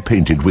often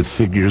painted with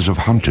figures of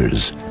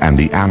hunters and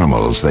the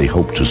animals they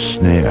hoped to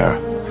snare.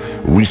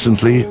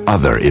 Recently,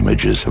 other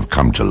images have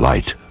come to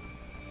light.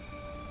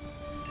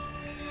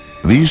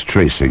 These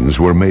tracings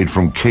were made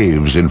from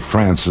caves in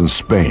France and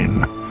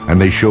Spain, and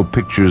they show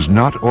pictures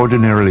not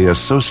ordinarily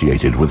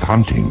associated with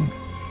hunting.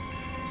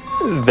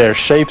 Their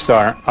shapes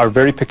are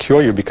very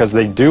peculiar because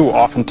they do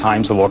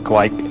oftentimes look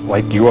like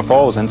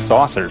UFOs and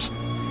saucers.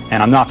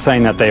 And I'm not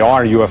saying that they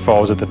are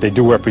UFOs or that they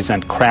do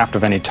represent craft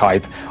of any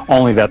type,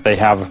 only that they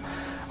have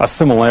a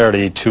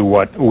similarity to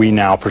what we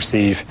now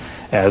perceive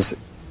as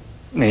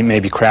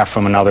maybe craft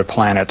from another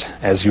planet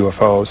as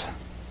UFOs.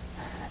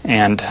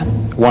 And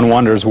one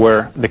wonders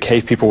where the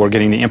cave people were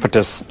getting the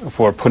impetus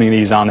for putting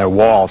these on their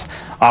walls.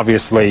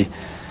 Obviously,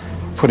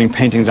 putting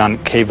paintings on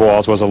cave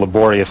walls was a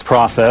laborious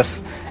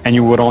process, and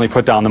you would only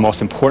put down the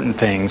most important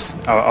things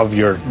of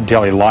your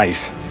daily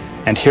life.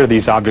 And here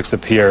these objects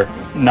appear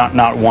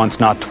not once,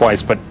 not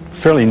twice, but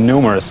fairly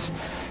numerous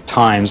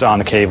times on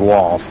the cave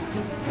walls.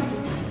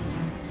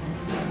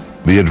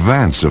 The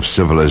advance of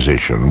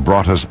civilization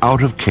brought us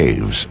out of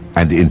caves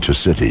and into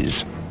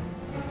cities.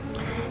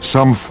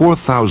 Some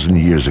 4,000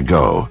 years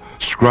ago,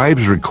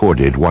 scribes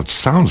recorded what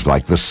sounds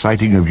like the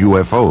sighting of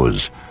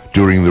UFOs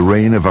during the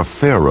reign of a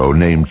pharaoh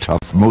named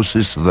Thutmose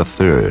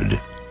III.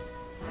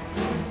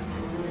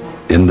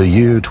 In the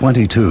year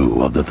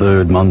 22 of the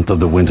third month of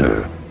the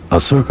winter, a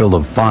circle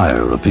of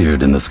fire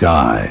appeared in the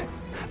sky.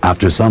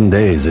 After some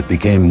days it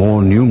became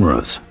more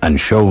numerous and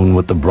shone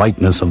with the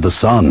brightness of the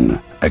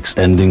sun,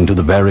 extending to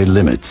the very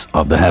limits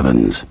of the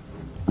heavens.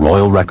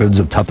 Royal Records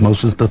of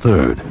Thutmose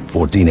III,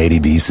 1480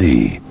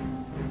 BC.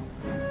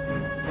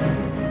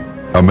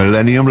 A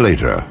millennium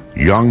later,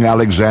 young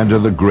Alexander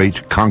the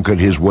Great conquered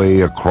his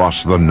way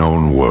across the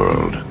known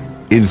world.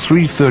 In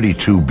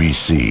 332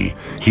 BC,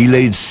 he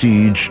laid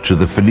siege to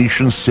the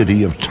Phoenician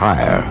city of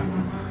Tyre,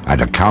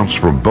 and accounts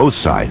from both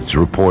sides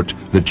report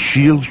that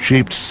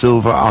shield-shaped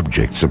silver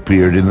objects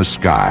appeared in the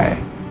sky.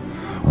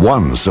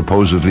 One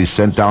supposedly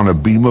sent down a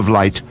beam of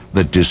light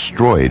that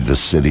destroyed the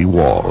city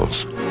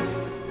walls.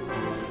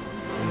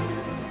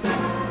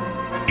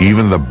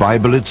 Even the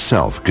Bible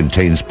itself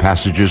contains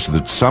passages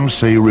that some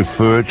say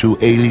refer to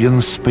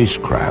alien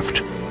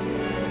spacecraft.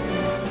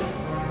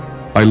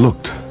 I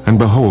looked, and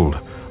behold,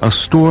 a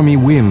stormy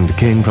wind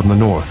came from the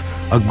north,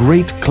 a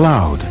great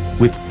cloud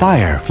with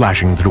fire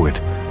flashing through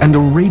it, and a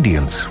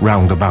radiance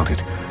round about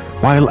it,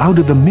 while out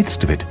of the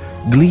midst of it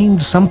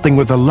gleamed something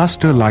with a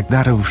luster like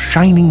that of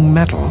shining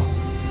metal.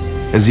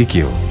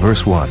 Ezekiel,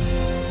 verse 1.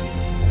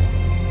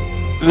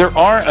 There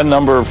are a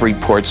number of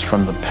reports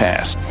from the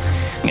past,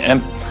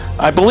 and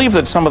I believe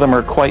that some of them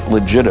are quite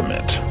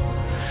legitimate.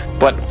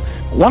 But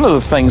one of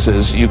the things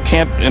is you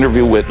can't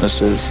interview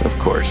witnesses, of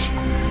course.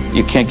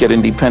 You can't get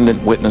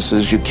independent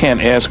witnesses. You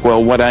can't ask,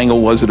 well, what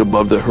angle was it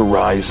above the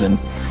horizon?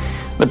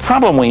 The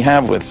problem we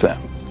have with them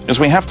is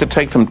we have to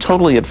take them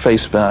totally at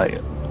face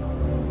value.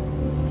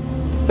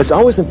 It's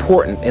always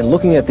important in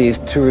looking at these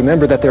to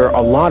remember that there are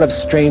a lot of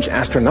strange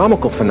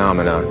astronomical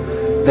phenomena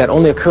that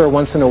only occur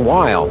once in a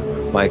while,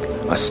 like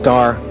a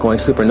star going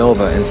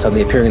supernova and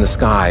suddenly appearing in the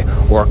sky,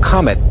 or a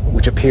comet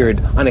which appeared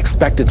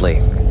unexpectedly.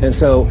 And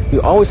so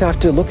you always have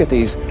to look at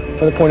these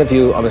from the point of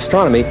view of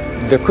astronomy.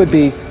 There could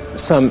be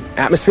some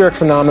atmospheric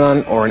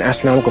phenomenon or an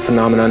astronomical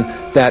phenomenon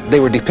that they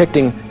were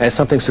depicting as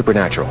something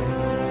supernatural.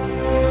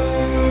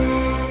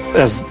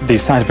 As the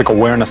scientific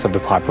awareness of the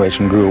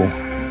population grew,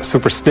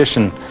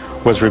 superstition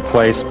was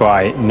replaced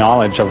by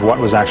knowledge of what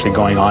was actually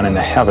going on in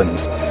the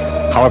heavens.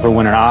 However,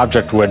 when an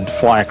object would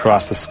fly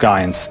across the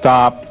sky and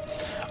stop,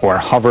 or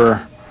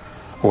hover,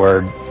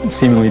 or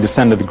seemingly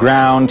descend to the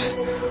ground,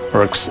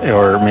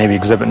 or maybe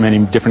exhibit many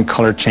different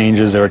color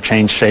changes or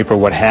change shape or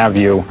what have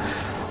you,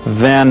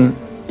 then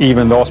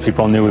even those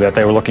people knew that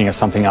they were looking at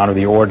something out of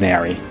the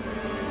ordinary.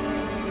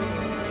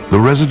 The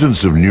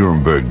residents of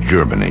Nuremberg,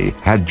 Germany,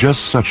 had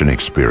just such an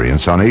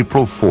experience on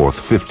April 4th,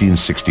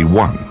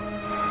 1561.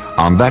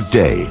 On that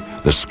day,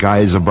 the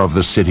skies above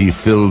the city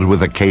filled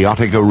with a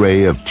chaotic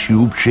array of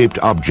tube-shaped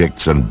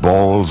objects and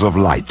balls of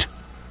light.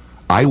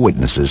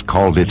 Eyewitnesses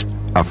called it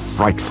a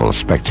frightful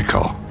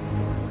spectacle.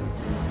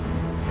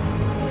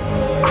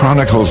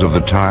 Chronicles of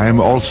the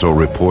time also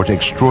report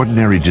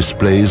extraordinary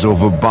displays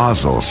over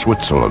Basel,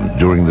 Switzerland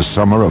during the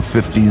summer of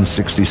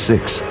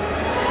 1566.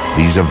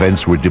 These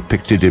events were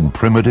depicted in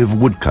primitive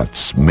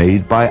woodcuts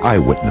made by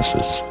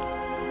eyewitnesses.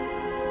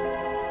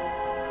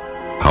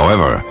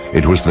 However,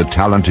 it was the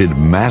talented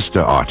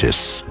master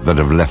artists that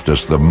have left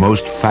us the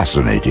most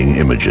fascinating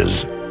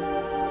images.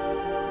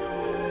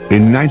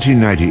 In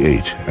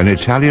 1998, an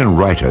Italian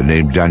writer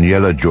named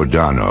Daniela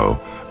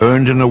Giordano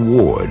earned an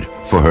award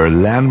for her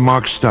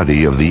landmark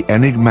study of the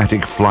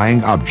enigmatic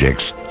flying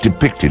objects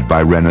depicted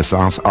by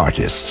Renaissance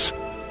artists.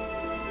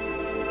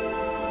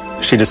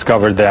 She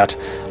discovered that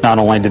not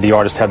only did the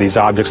artist have these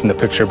objects in the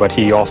picture, but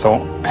he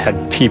also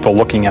had people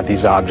looking at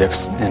these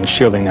objects and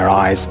shielding their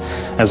eyes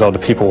as though the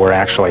people were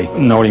actually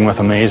noting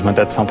with amazement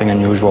that something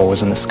unusual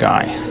was in the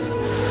sky.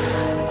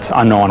 It's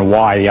unknown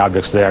why the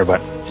object's there, but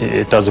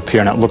it does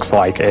appear and it looks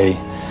like a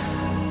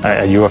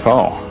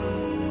UFO.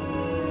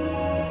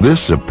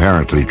 This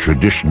apparently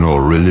traditional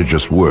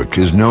religious work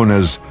is known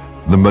as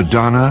the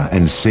Madonna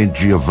and Saint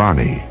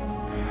Giovanni.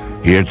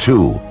 Here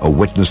too, a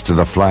witness to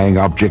the flying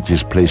object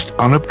is placed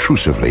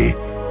unobtrusively,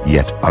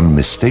 yet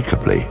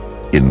unmistakably,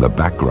 in the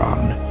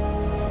background.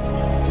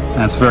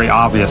 And it's very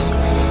obvious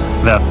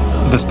that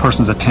this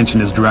person's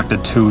attention is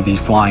directed to the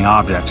flying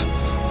object.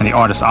 And the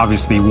artist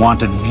obviously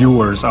wanted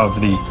viewers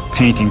of the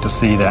painting to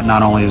see that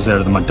not only is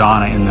there the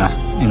Madonna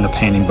in the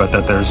painting, but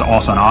that there's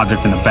also an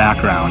object in the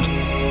background.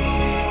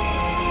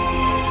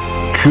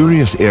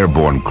 Curious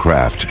airborne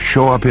craft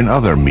show up in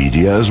other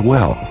media as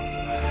well.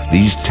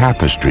 These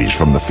tapestries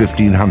from the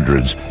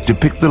 1500s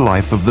depict the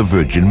life of the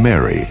Virgin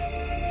Mary.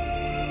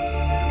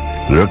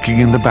 Lurking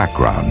in the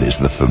background is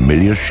the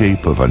familiar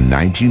shape of a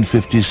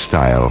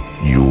 1950s-style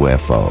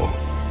UFO.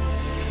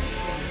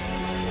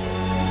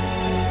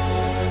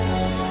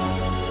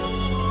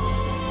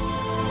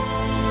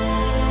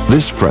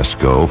 This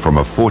fresco from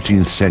a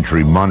 14th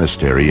century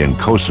monastery in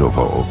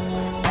Kosovo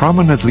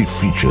prominently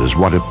features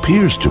what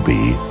appears to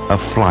be a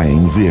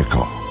flying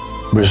vehicle.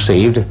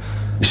 Received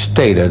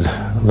stated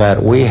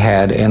that we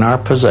had in our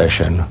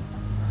possession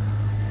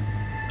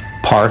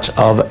parts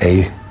of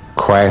a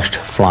crashed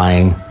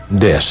flying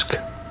disc.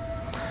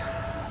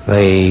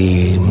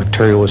 The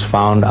material was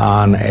found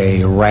on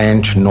a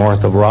ranch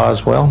north of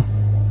Roswell.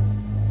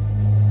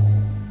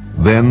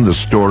 Then the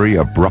story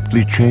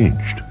abruptly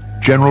changed.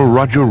 General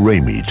Roger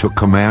Ramey took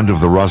command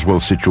of the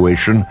Roswell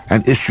situation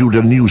and issued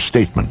a new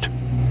statement.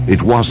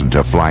 It wasn't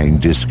a flying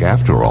disc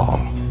after all.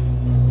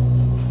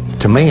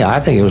 To me, I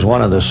think it was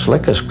one of the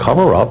slickest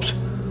cover-ups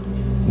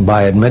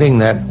by admitting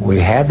that we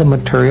had the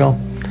material,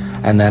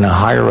 and then a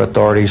higher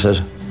authority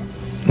says,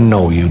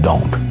 no, you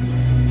don't.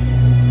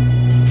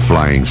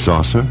 Flying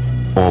saucer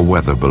or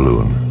weather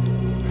balloon?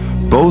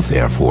 Both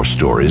Air Force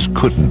stories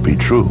couldn't be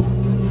true.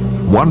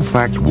 One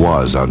fact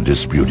was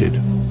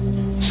undisputed.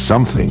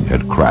 Something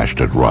had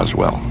crashed at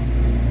Roswell.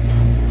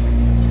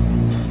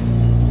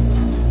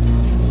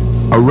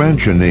 A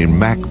rancher named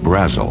Mac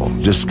Brazel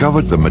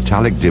discovered the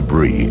metallic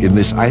debris in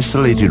this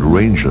isolated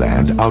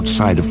rangeland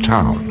outside of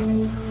town.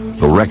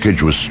 The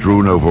wreckage was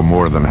strewn over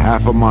more than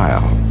half a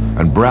mile,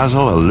 and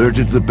Brazel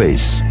alerted the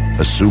base,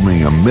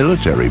 assuming a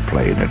military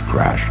plane had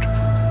crashed.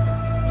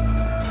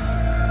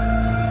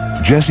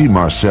 Jesse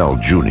Marcel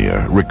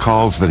Jr.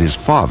 recalls that his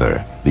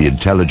father, the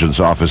intelligence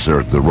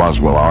officer at the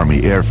Roswell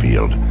Army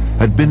Airfield,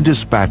 had been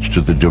dispatched to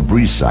the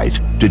debris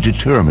site to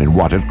determine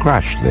what had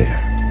crashed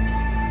there.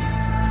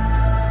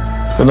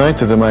 The night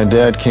that my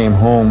dad came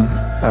home,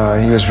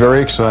 he was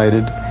very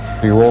excited.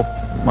 He woke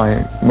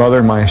my mother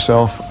and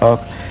myself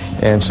up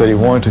and said he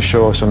wanted to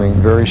show us something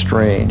very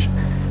strange.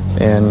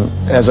 And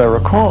as I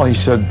recall, he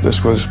said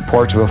this was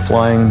parts of a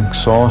flying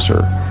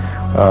saucer.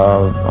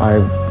 I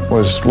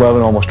was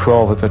 11, almost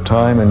 12 at the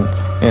time,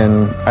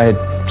 and I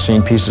had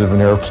seen pieces of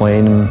an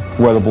airplane and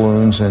weather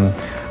balloons and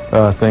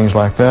things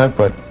like that,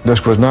 but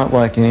this was not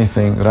like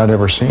anything that I'd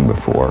ever seen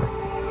before.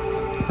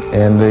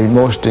 And the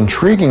most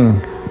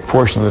intriguing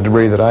portion of the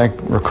debris that I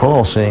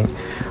recall seeing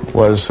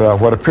was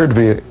what appeared to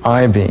be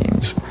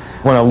I-beams.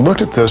 When I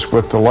looked at this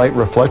with the light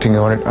reflecting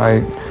on it, I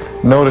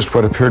noticed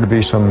what appeared to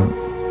be some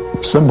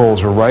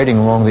symbols or writing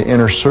along the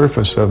inner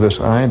surface of this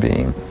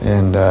I-beam.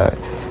 And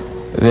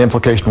the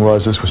implication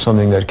was this was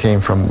something that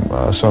came from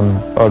some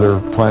other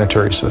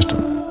planetary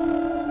system.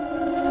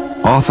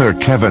 Author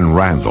Kevin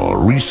Randall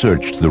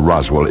researched the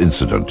Roswell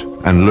incident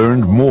and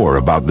learned more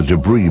about the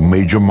debris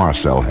Major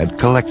Marcel had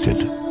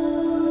collected.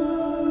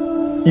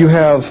 You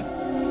have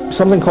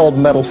something called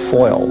metal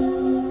foil,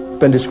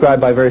 been described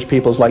by various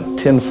people as like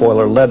tin foil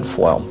or lead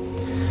foil.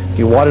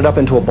 You wad it up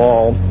into a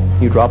ball,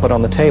 you drop it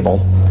on the table,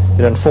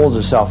 it unfolds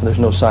itself and there's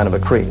no sign of a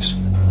crease.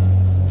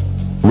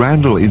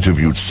 Randall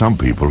interviewed some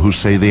people who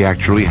say they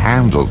actually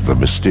handled the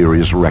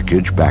mysterious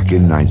wreckage back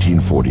in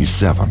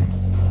 1947.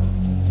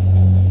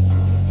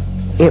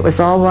 It was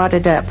all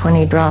wadded up when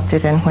he dropped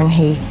it, and when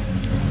he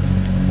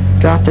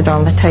dropped it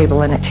on the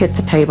table and it hit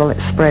the table, it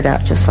spread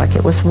out just like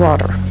it was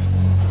water.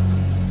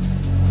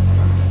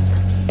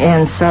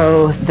 And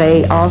so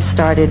they all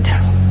started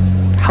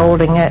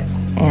holding it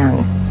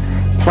and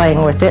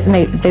playing with it, and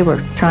they were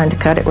trying to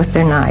cut it with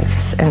their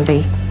knives, and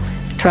they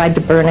tried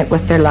to burn it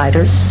with their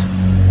lighters,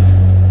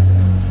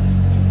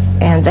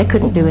 and they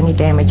couldn't do any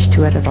damage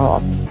to it at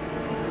all.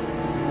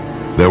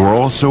 There were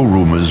also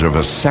rumors of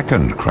a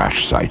second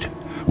crash site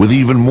with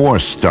even more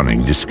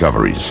stunning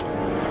discoveries.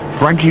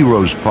 Frankie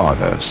Rowe's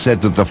father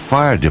said that the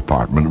fire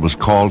department was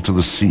called to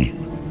the scene.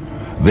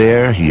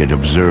 There he had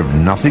observed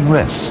nothing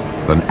less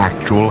than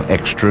actual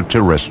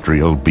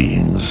extraterrestrial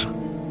beings.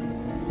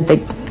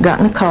 They'd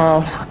gotten a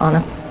call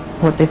on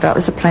what they thought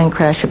was a plane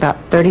crash about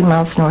 30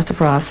 miles north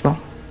of Roswell.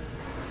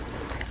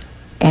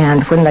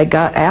 And when they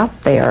got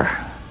out there,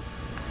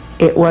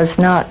 it was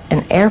not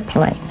an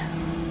airplane.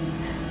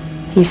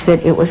 He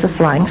said it was a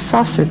flying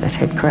saucer that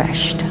had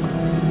crashed.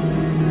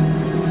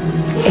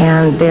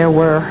 And there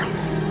were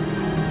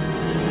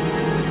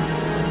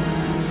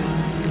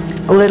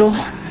little,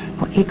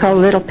 what he called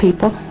little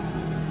people.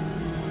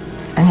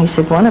 And he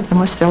said one of them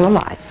was still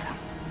alive.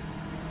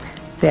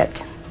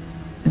 That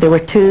there were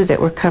two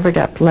that were covered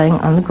up laying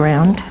on the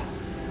ground.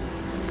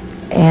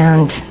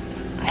 And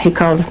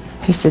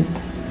he said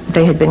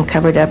they had been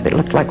covered up, it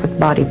looked like with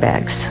body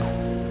bags.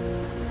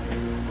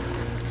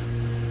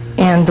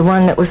 And the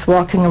one that was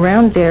walking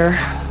around there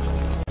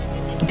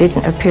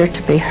didn't appear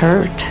to be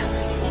hurt.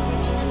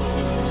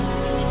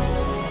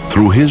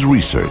 Through his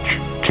research,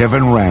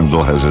 Kevin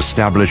Randle has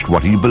established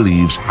what he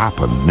believes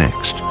happened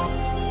next.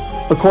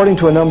 According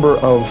to a number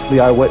of the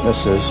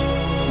eyewitnesses,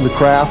 the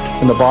craft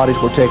and the bodies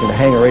were taken to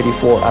Hangar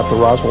 84 at the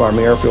Roswell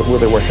Army Airfield, where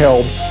they were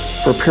held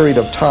for a period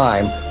of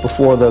time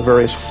before the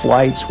various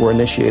flights were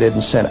initiated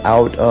and sent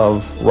out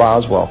of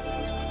Roswell.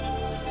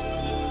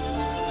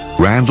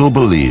 Randle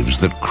believes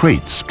that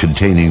crates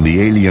containing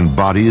the alien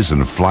bodies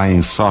and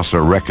flying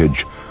saucer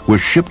wreckage were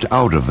shipped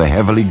out of the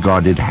heavily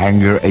guarded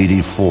Hangar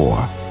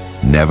 84,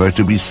 never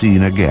to be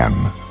seen again.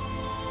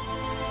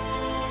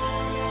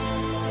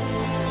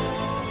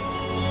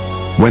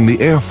 When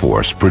the Air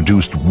Force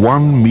produced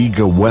one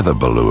meager weather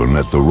balloon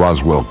at the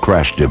Roswell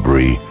crash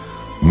debris,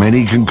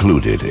 many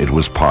concluded it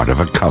was part of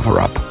a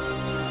cover-up.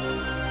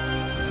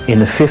 In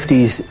the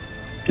 50s,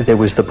 there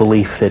was the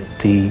belief that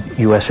the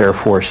U.S. Air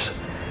Force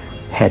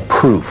had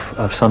proof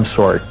of some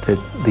sort that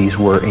these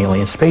were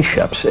alien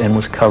spaceships and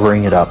was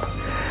covering it up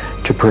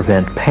to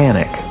prevent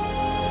panic.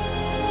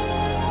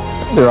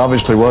 There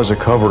obviously was a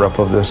cover-up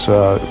of this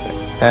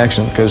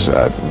accident, because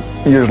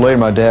years later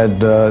my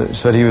dad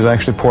said he was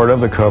actually part of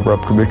the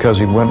cover-up because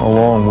he went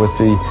along with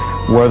the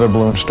weather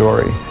balloon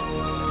story.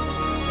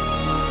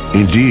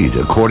 Indeed,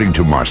 according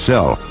to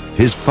Marcel,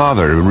 his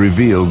father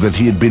revealed that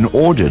he had been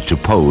ordered to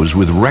pose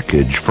with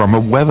wreckage from a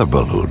weather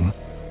balloon.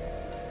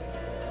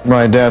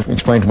 My dad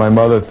explained to my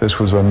mother that this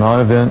was a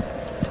non-event.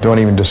 Don't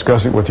even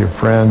discuss it with your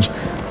friends.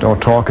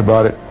 Don't talk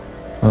about it.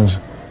 I was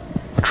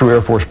a true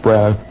Air Force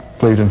brat.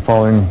 Believed in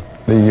following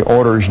the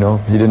orders, you know.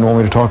 He didn't want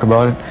me to talk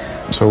about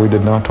it, so we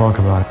did not talk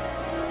about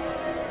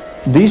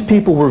it. These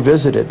people were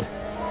visited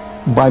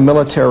by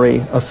military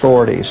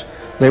authorities.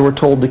 They were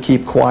told to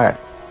keep quiet.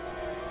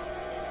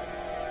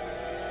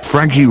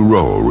 Frankie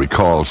Rowe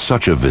recalls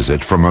such a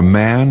visit from a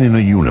man in a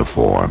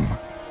uniform.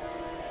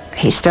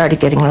 He started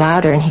getting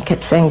louder, and he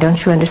kept saying,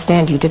 "Don't you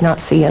understand? You did not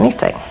see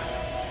anything."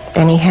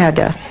 And he had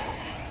a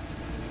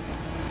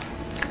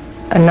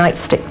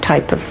nightstick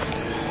type of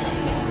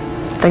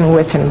thing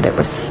with him that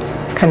was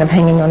kind of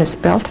hanging on his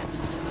belt.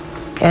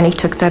 And he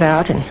took that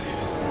out, and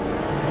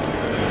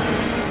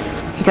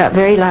he got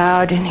very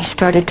loud, and he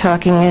started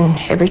talking, and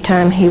every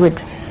time he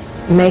would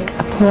make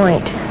a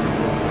point,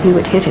 he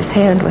would hit his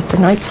hand with the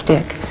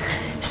nightstick.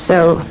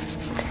 So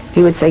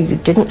he would say, "You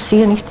didn't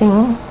see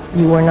anything,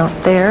 you were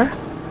not there."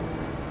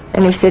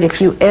 And he said, "If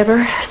you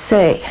ever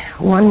say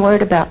one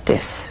word about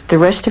this the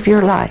rest of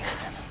your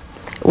life,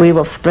 we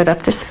will split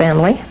up this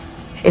family.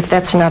 If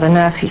that's not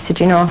enough," he said,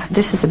 "you know,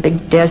 this is a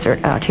big desert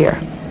out here.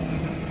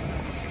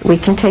 We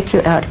can take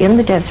you out in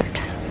the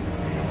desert."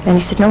 And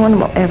he said, "No one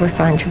will ever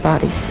find your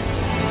bodies."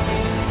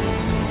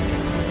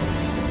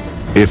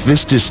 If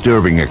this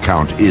disturbing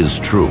account is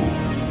true,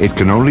 it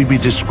can only be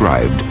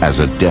described as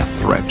a death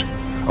threat,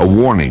 a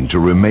warning to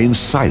remain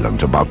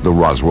silent about the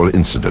Roswell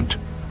incident.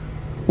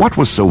 What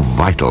was so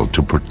vital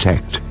to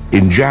protect?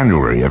 In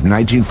January of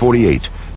 1948,